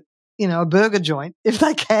work at, a burger joint if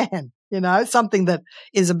they can, something that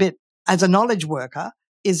is a bit, as a knowledge worker,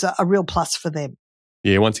 is a real plus for them.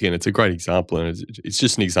 Yeah, once again, it's a great example, and it's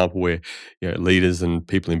just an example where leaders and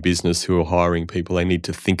people in business who are hiring people, they need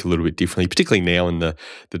to think a little bit differently, particularly now in the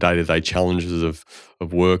day-to-day challenges of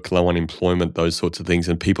work, low unemployment, those sorts of things,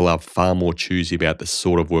 and people are far more choosy about the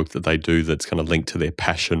sort of work that they do that's going to link to their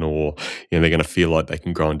passion, or they're going to feel like they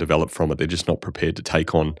can grow and develop from it. They're just not prepared to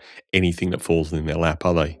take on anything that falls in their lap,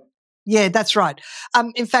 are they? Yeah, that's right.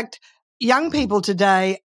 In fact, young people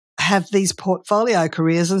today have these portfolio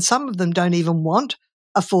careers, and some of them don't even want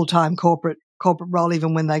a full-time corporate role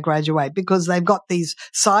even when they graduate, because they've got these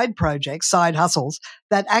side projects, side hustles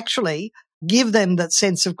that actually give them that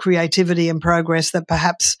sense of creativity and progress that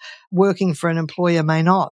perhaps working for an employer may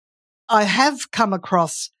not. I have come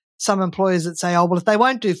across some employers that say, oh, well, if they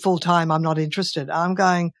won't do full-time, I'm not interested. I'm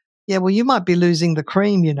going, yeah, well, you might be losing the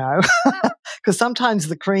cream, because sometimes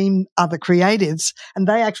the cream are the creatives and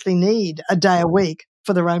they actually need a day a week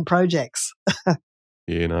for their own projects.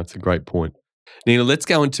 Yeah, no, it's a great point. Nina, let's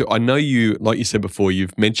go into, I know you, like you said before,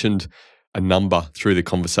 you've mentioned a number through the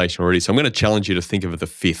conversation already. So I'm going to challenge you to think of the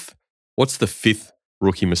fifth. What's the fifth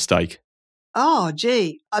rookie mistake? Oh,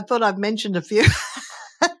 gee, I thought I've mentioned a few.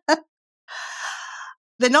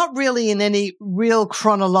 They're not really in any real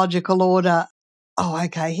chronological order. Oh,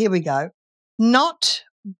 okay, here we go. Not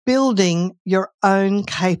building your own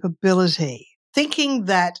capability, thinking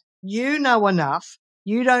that you know enough,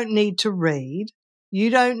 you don't need to read, you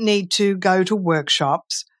don't need to go to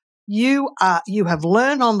workshops. You have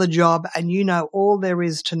learned on the job and you know all there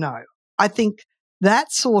is to know. I think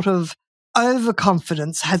that sort of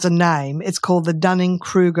overconfidence has a name. It's called the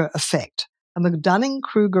Dunning-Kruger effect. And the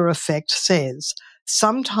Dunning-Kruger effect says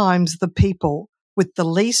sometimes the people with the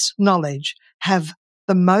least knowledge have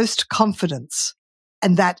the most confidence.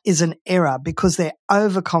 And that is an error because they're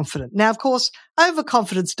overconfident. Now, of course,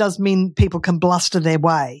 overconfidence does mean people can bluster their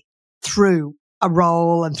way through a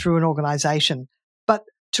role and through an organization. But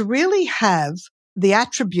to really have the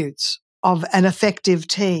attributes of an effective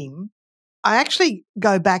team, I actually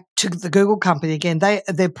go back to the Google company again.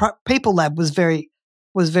 Their People Lab was very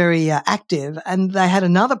active, and they had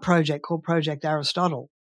another project called Project Aristotle,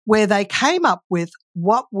 where they came up with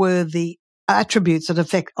what were the attributes of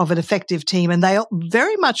an effective team, and they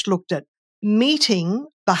very much looked at meeting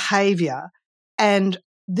behavior. And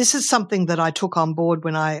this is something that I took on board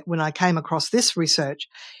when I came across this research,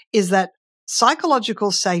 is that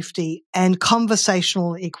psychological safety and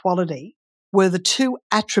conversational equality were the two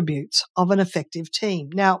attributes of an effective team.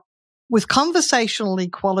 Now, with conversational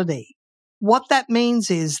equality, what that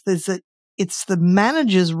means is that it's the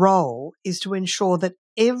manager's role is to ensure that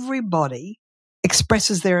everybody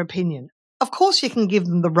expresses their opinion. Of course, you can give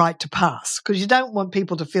them the right to pass because you don't want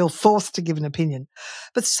people to feel forced to give an opinion.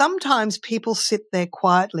 But sometimes people sit there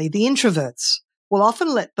quietly. The introverts will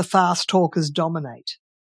often let the fast talkers dominate.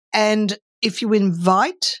 And if you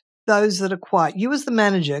invite those that are quiet, you as the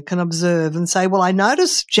manager can observe and say, well, I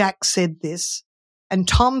noticed Jack said this and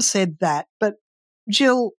Tom said that, but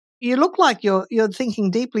Jill, you look like you're thinking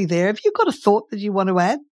deeply there. Have you got a thought that you want to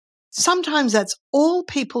add? Sometimes that's all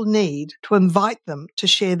people need to invite them to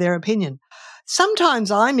share their opinion.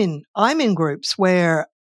 Sometimes I'm in groups where,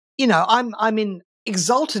 I'm in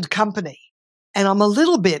exalted company and I'm a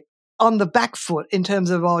little bit on the back foot in terms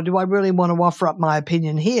of, do I really want to offer up my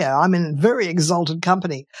opinion here? I'm in very exalted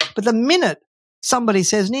company. But the minute somebody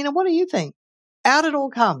says, Nina, what do you think? Out it all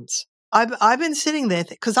comes. I've been sitting there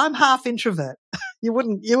because I'm half introvert. You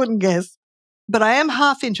wouldn't guess, but I am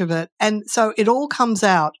half introvert. And so it all comes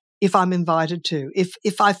out if I'm invited to.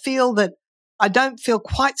 If I feel that I don't feel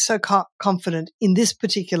quite so confident in this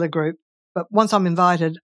particular group, but once I'm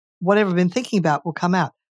invited, whatever I've been thinking about will come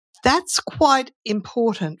out. That's quite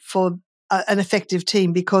important for an effective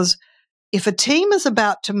team, because if a team is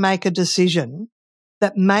about to make a decision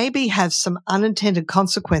that maybe has some unintended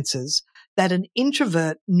consequences, that an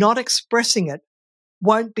introvert not expressing it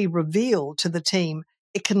won't be revealed to the team,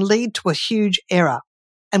 it can lead to a huge error.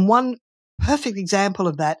 And one perfect example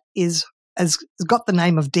of that has got the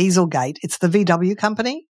name of Dieselgate. It's the VW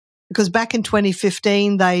company, because back in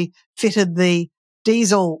 2015 they fitted the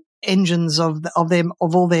diesel engines of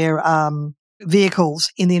all their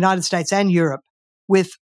vehicles in the United States and Europe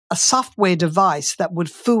with a software device that would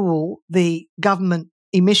fool the government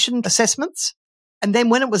emission assessments. And then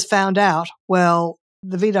when it was found out, well,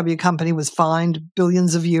 the VW company was fined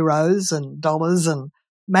billions of euros and dollars, and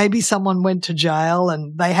maybe someone went to jail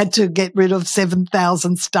and they had to get rid of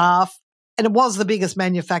 7,000 staff. And it was the biggest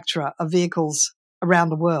manufacturer of vehicles around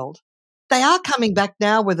the world. They are coming back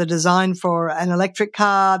now with a design for an electric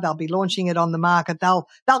car. They'll be launching it on the market. They'll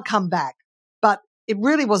come back. But it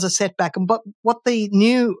really was a setback. And what the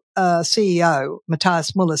new CEO,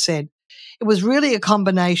 Matthias Muller, said, it was really a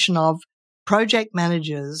combination of project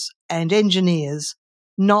managers and engineers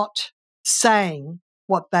not saying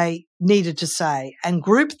what they needed to say, and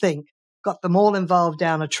groupthink got them all involved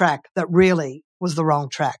down a track that really was the wrong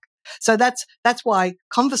track. So that's why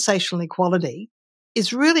conversational equality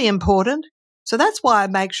is really important. So that's why I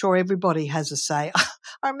make sure everybody has a say.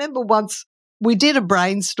 I remember once we did a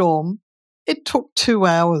brainstorm. It took 2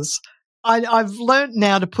 hours. I've learned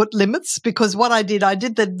now to put limits, because what I did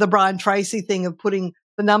the Brian Tracy thing of putting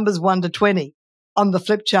the numbers 1 to 20 on the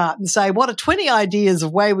flip chart and say, what are 20 ideas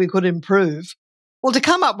of way we could improve? Well, to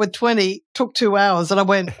come up with 20 took 2 hours, and I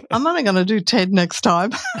went, I'm only going to do 10 next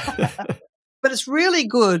time. But it's really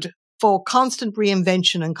good for constant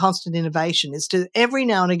reinvention and constant innovation, is to every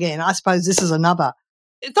now and again, I suppose this is another,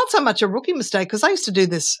 it's not so much a rookie mistake, because I used to do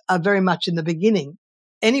this very much in the beginning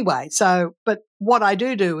anyway. So, but what I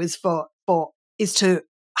do is is to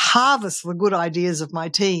harvest the good ideas of my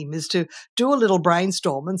team, is to do a little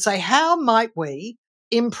brainstorm and say, how might we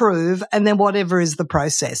improve? And then whatever is the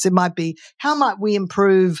process, it might be, how might we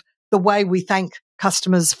improve the way we thank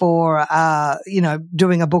customers for,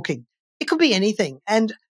 doing a booking? It could be anything.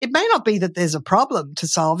 And it may not be that there's a problem to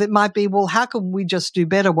solve. It might be, well, how can we just do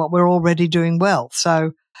better what we're already doing well?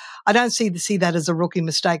 So I don't see that as a rookie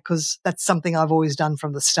mistake, because that's something I've always done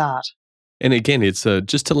from the start. And again, it's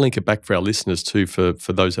just to link it back for our listeners too, for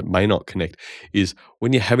those that may not connect, is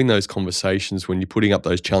when you're having those conversations, when you're putting up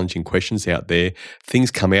those challenging questions out there, things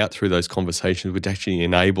come out through those conversations, which actually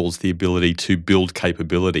enables the ability to build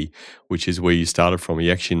capability, which is where you started from.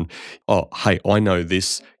 You actually, oh, hey, I know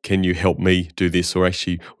this. Can you help me do this? Or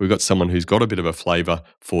actually, we've got someone who's got a bit of a flavour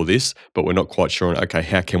for this, but we're not quite sure on, okay,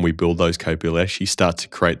 how can we build those capabilities? Actually start to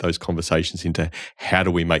create those conversations into how do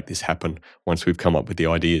we make this happen once we've come up with the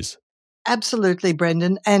ideas. Absolutely,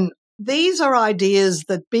 Brendan. And these are ideas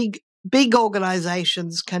that big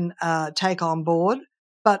organizations can take on board.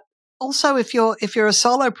 But also, if you're a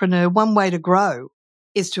solopreneur, one way to grow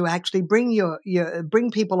is to actually bring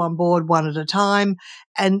bring people on board one at a time,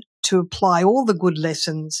 and to apply all the good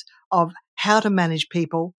lessons of how to manage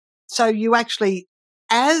people. So you actually,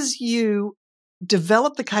 as you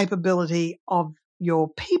develop the capability of your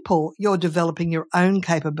people, you're developing your own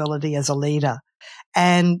capability as a leader.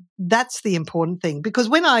 And that's the important thing, because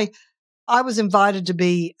when I was invited to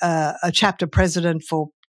be a chapter president for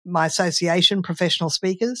my association, Professional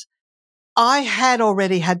Speakers, I had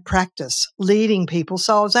already had practice leading people.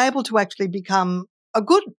 So I was able to actually become a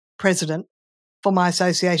good president for my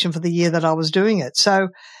association for the year that I was doing it. So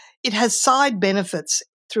it has side benefits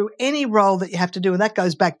through any role that you have to do. And that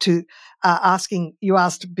goes back to you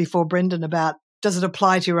asked before, Brendan, about, does it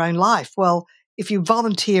apply to your own life? Well, if you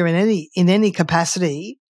volunteer in any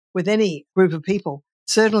capacity with any group of people,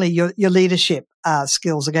 certainly your leadership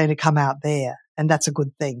skills are going to come out there. And that's a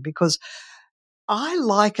good thing, because I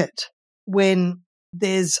like it when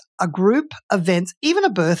there's a group event, even a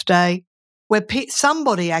birthday, where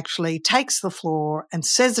somebody actually takes the floor and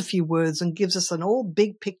says a few words and gives us an all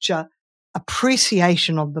big picture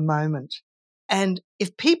appreciation of the moment. And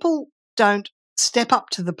if people don't step up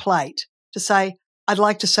to the plate to say, I'd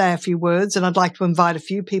like to say a few words, and I'd like to invite a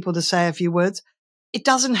few people to say a few words, it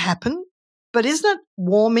doesn't happen. But isn't it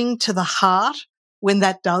warming to the heart when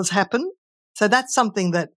that does happen? So that's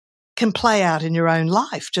something that can play out in your own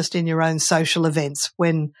life, just in your own social events,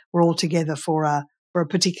 when we're all together for a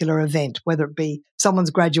particular event, whether it be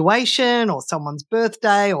someone's graduation or someone's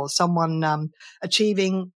birthday or someone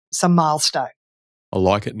achieving some milestone. I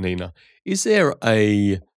like it, Nina. Is there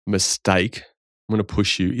a mistake? I'm going to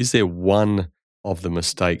push you. Is there one of the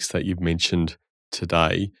mistakes that you've mentioned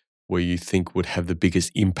today where you think would have the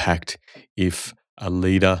biggest impact if a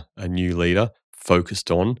new leader, focused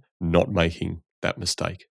on not making that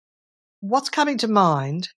mistake? What's coming to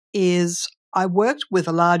mind is I worked with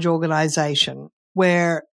a large organization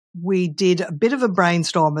where we did a bit of a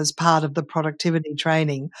brainstorm as part of the productivity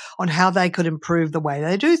training on how they could improve the way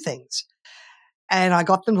they do things. And I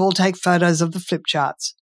got them to all take photos of the flip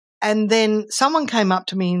charts. And then someone came up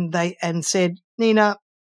to me and said, Nina,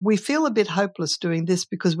 we feel a bit hopeless doing this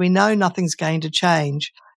because we know nothing's going to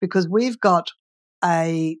change, because we've got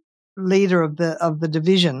a leader of the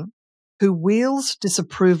division who wields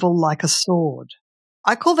disapproval like a sword.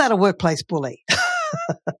 I call that a workplace bully.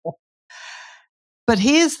 But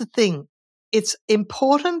here's the thing. It's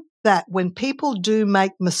important that when people do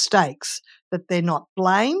make mistakes, that they're not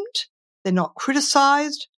blamed, they're not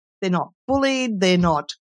criticized, they're not bullied, they're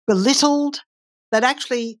not belittled, that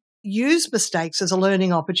actually use mistakes as a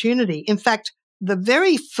learning opportunity. In fact, the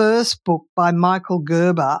very first book by Michael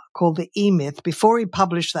Gerber called The E-Myth, before he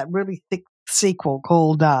published that really thick sequel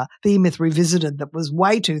called The E-Myth Revisited that was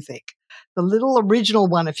way too thick, the little original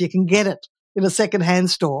one, if you can get it in a secondhand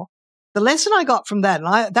store, the lesson I got from that,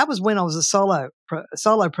 and that was when I was a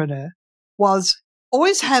solopreneur, was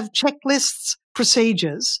always have checklists,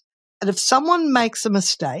 procedures, and if someone makes a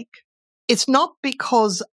mistake, it's not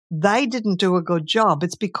because they didn't do a good job.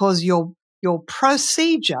 It's because your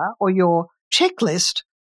procedure or your checklist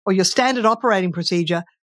or your standard operating procedure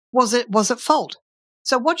was at fault.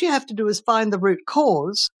 So what you have to do is find the root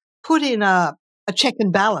cause, put in a check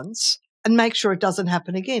and balance, and make sure it doesn't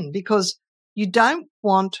happen again, because you don't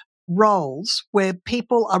want roles where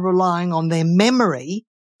people are relying on their memory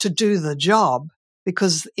to do the job,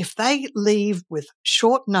 because if they leave with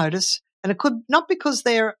short notice, and it could not because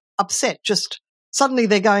they're upset, just suddenly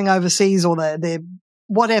they're going overseas or they're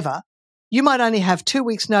whatever, you might only have 2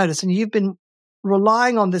 weeks notice and you've been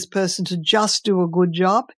relying on this person to just do a good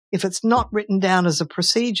job. If it's not written down as a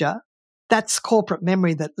procedure, that's corporate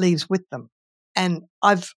memory that leaves with them. And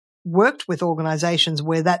I've worked with organizations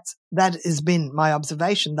where that has been my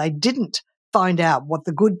observation. They didn't find out what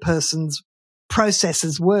the good person's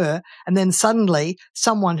processes were. And then suddenly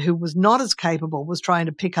someone who was not as capable was trying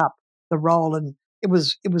to pick up the role, and it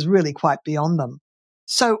was really quite beyond them.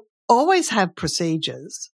 So always have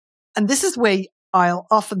procedures. And this is where I'll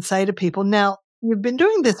often say to people, now, you've been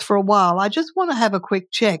doing this for a while. I just want to have a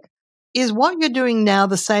quick check. Is what you're doing now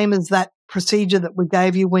the same as that procedure that we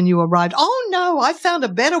gave you when you arrived? Oh, no, I found a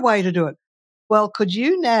better way to do it. Well, could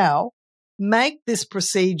you now make this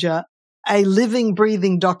procedure a living,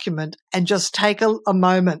 breathing document and just take a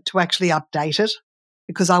moment to actually update it?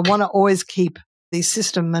 Because I want to always keep the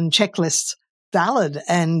system and checklists valid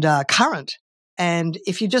and current. And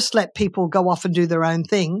if you just let people go off and do their own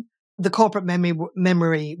thing, the corporate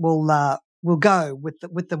memory will go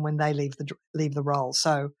with them when they leave the role.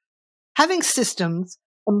 So having systems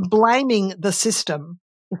and blaming the system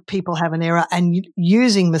if people have an error and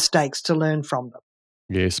using mistakes to learn from them.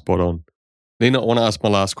 Yeah, spot on. Nina, I want to ask my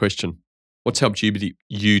last question. What's helped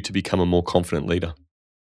you to become a more confident leader?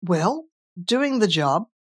 Well, doing the job,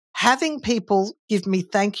 having people give me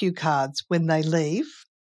thank you cards when they leave.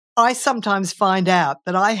 I sometimes find out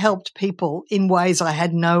that I helped people in ways I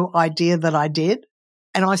had no idea that I did,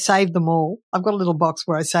 and I save them all. I've got a little box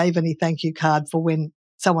where I save any thank you card for when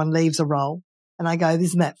someone leaves a role, and I go,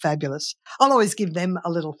 isn't that fabulous? I'll always give them a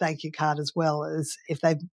little thank you card as well, as if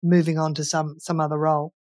they're moving on to some other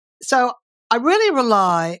role. So I really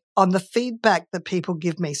rely on the feedback that people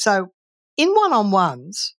give me. So in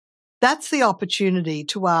one-on-ones, that's the opportunity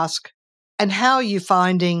to ask, and how are you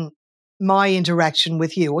finding my interaction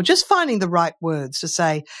with you? Or just finding the right words to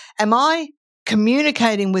say, am I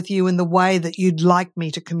communicating with you in the way that you'd like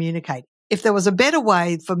me to communicate? If there was a better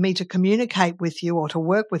way for me to communicate with you or to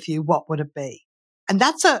work with you, what would it be? And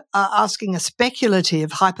that's asking a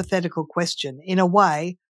speculative, hypothetical question in a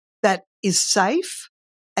way that is safe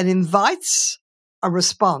and invites a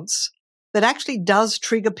response that actually does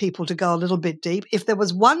trigger people to go a little bit deep. If there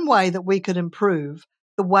was one way that we could improve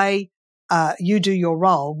the way you do your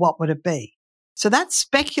role, what would it be? So that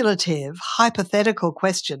speculative, hypothetical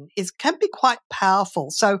question can be quite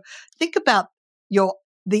powerful. So think about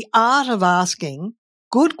the art of asking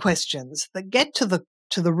good questions that get to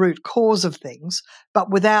the root cause of things, but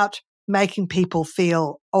without making people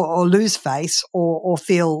feel or lose face or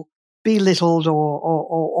feel belittled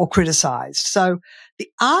or criticized. So the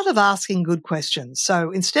art of asking good questions.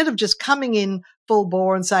 So instead of just coming in full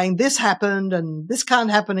bore and saying this happened and this can't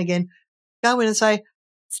happen again, go in and say,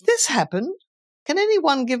 this happened. Can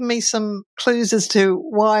anyone give me some clues as to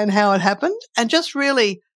why and how it happened? And just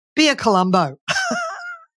really be a Columbo.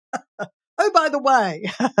 Oh, by the way,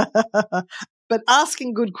 but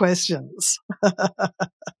asking good questions.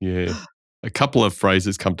 Yeah. A couple of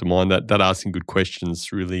phrases come to mind. That asking good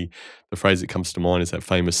questions, really, the phrase that comes to mind is that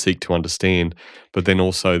famous seek to understand, but then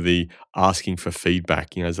also the asking for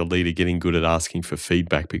feedback, as a leader, getting good at asking for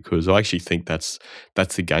feedback, because I actually think that's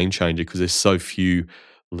the game changer, because there's so few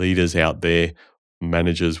leaders out there,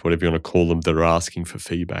 managers, whatever you want to call them, that are asking for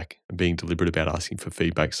feedback and being deliberate about asking for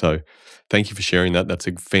feedback. So thank you for sharing that. That's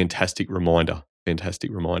a fantastic reminder.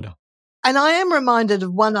 And I am reminded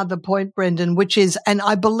of one other point, Brendan, which is, and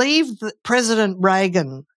I believe that President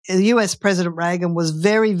Reagan, US President Reagan, was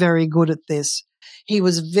very, very good at this. He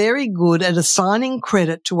was very good at assigning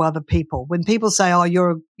credit to other people. When people say, oh,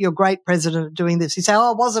 you're great president at doing this, he say,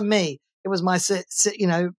 oh, it wasn't me. It was my,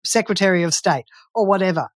 Secretary of State or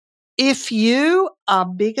whatever. If you are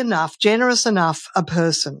big enough, generous enough a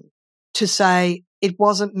person to say, it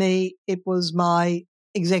wasn't me, it was my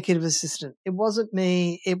executive assistant. It wasn't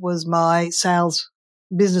me. It was my sales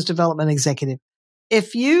business development executive.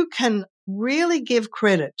 If you can really give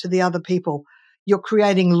credit to the other people, you're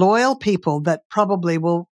creating loyal people that probably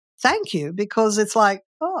will thank you because it's like,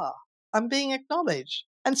 oh, I'm being acknowledged.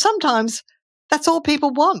 And sometimes that's all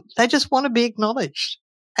people want. They just want to be acknowledged.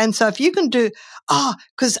 And so if you can do,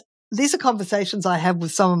 because these are conversations I have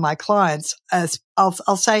with some of my clients. As I'll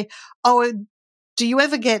say, oh, do you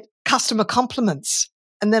ever get customer compliments?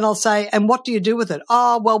 And then I'll say, and what do you do with it?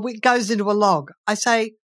 Oh, well, it goes into a log. I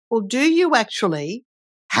say, well, do you actually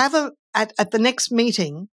have at the next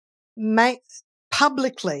meeting,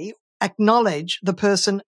 publicly acknowledge the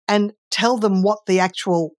person and tell them what the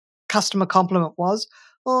actual customer compliment was?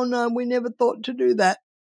 Oh, no, we never thought to do that.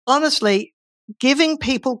 Honestly, giving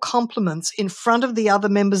people compliments in front of the other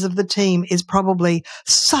members of the team is probably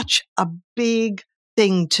such a big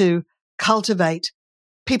thing to cultivate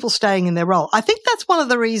people staying in their role. I think that's one of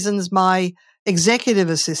the reasons my executive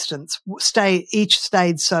assistants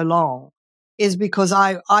stayed so long, is because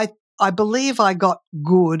I believe I got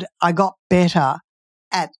better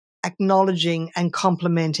at acknowledging and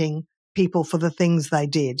complimenting people for the things they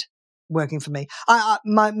did working for me.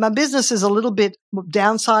 My business is a little bit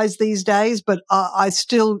downsized these days, but I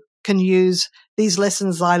still can use these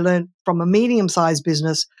lessons I learned from a medium-sized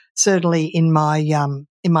business, certainly in the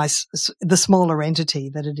smaller entity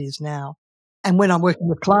that it is now. And when I'm working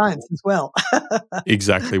with clients as well.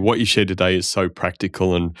 Exactly. What you shared today is so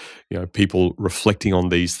practical, and people reflecting on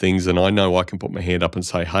these things. And I know I can put my hand up and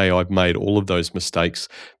say, hey, I've made all of those mistakes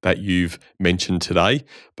that you've mentioned today,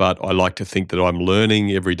 but I like to think that I'm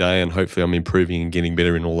learning every day and hopefully I'm improving and getting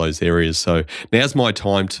better in all those areas. So now's my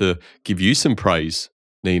time to give you some praise,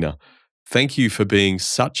 Nina. Thank you for being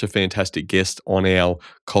such a fantastic guest on our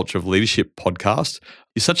Culture of Leadership podcast.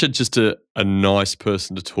 You're such a nice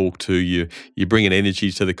person to talk to. You bring an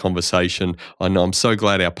energy to the conversation. I'm so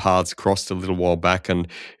glad our paths crossed a little while back, and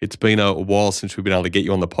it's been a while since we've been able to get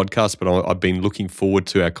you on the podcast, but I've been looking forward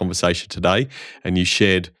to our conversation today, and you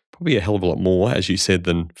shared probably a hell of a lot more, as you said,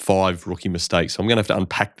 than 5 rookie mistakes. So I'm going to have to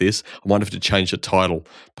unpack this. I might have to change the title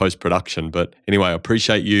post-production. But anyway, I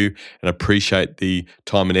appreciate you and appreciate the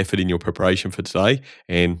time and effort in your preparation for today.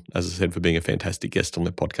 And as I said, for being a fantastic guest on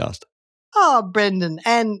the podcast. Oh, Brendan,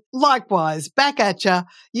 and likewise, back at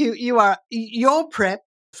you. Your prep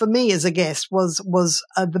for me as a guest was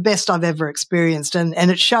the best I've ever experienced, and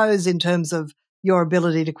it shows in terms of your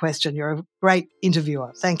ability to question. You're a great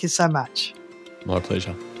interviewer. Thank you so much. My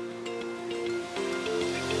pleasure.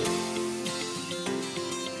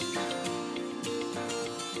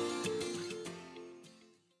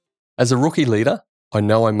 As a rookie leader, I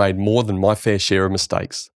know I made more than my fair share of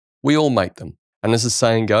mistakes. We all make them. And as the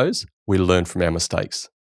saying goes, we learn from our mistakes.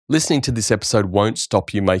 Listening to this episode won't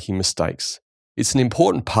stop you making mistakes. It's an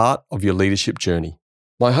important part of your leadership journey.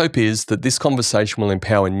 My hope is that this conversation will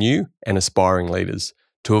empower new and aspiring leaders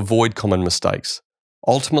to avoid common mistakes,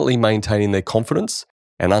 ultimately maintaining their confidence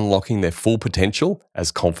and unlocking their full potential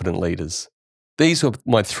as confident leaders. These were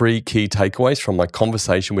my 3 key takeaways from my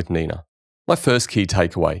conversation with Nina. My first key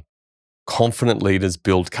takeaway: confident leaders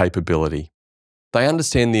build capability. They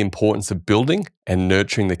understand the importance of building and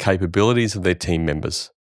nurturing the capabilities of their team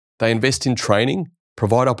members. They invest in training,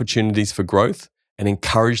 provide opportunities for growth, and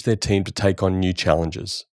encourage their team to take on new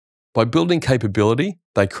challenges. By building capability,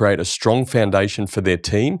 they create a strong foundation for their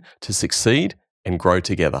team to succeed and grow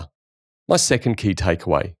together. My second key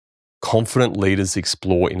takeaway: confident leaders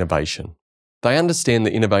explore innovation. They understand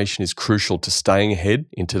that innovation is crucial to staying ahead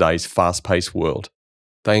in today's fast-paced world.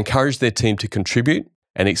 They encourage their team to contribute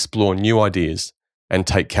and explore new ideas and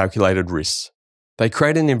take calculated risks. They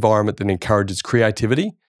create an environment that encourages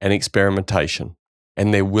creativity and experimentation,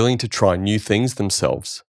 and they're willing to try new things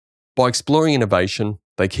themselves. By exploring innovation,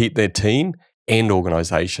 they keep their team and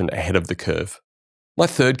organisation ahead of the curve. My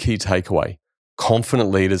third key takeaway: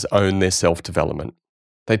 confident leaders own their self-development.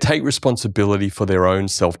 They take responsibility for their own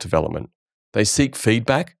self-development. They seek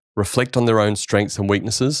feedback, reflect on their own strengths and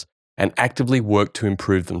weaknesses, and actively work to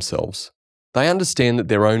improve themselves. They understand that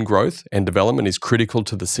their own growth and development is critical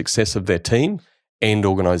to the success of their team and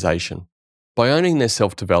organisation. By owning their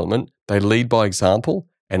self-development, they lead by example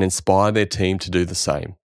and inspire their team to do the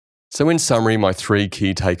same. So in summary, my 3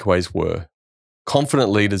 key takeaways were: confident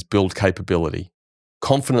leaders build capability,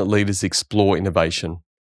 confident leaders explore innovation,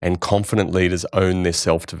 and confident leaders own their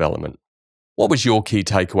self-development. What was your key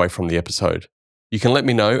takeaway from the episode? You can let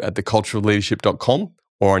me know at thecultureofleadership.com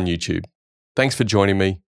or on YouTube. Thanks for joining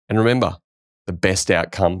me, and remember, the best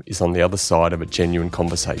outcome is on the other side of a genuine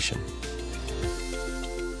conversation.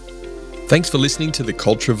 Thanks for listening to The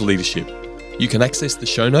Culture of Leadership. You can access the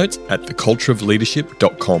show notes at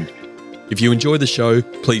thecultureofleadership.com. If you enjoy the show,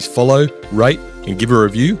 please follow, rate, and give a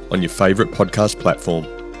review on your favourite podcast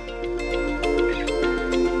platform.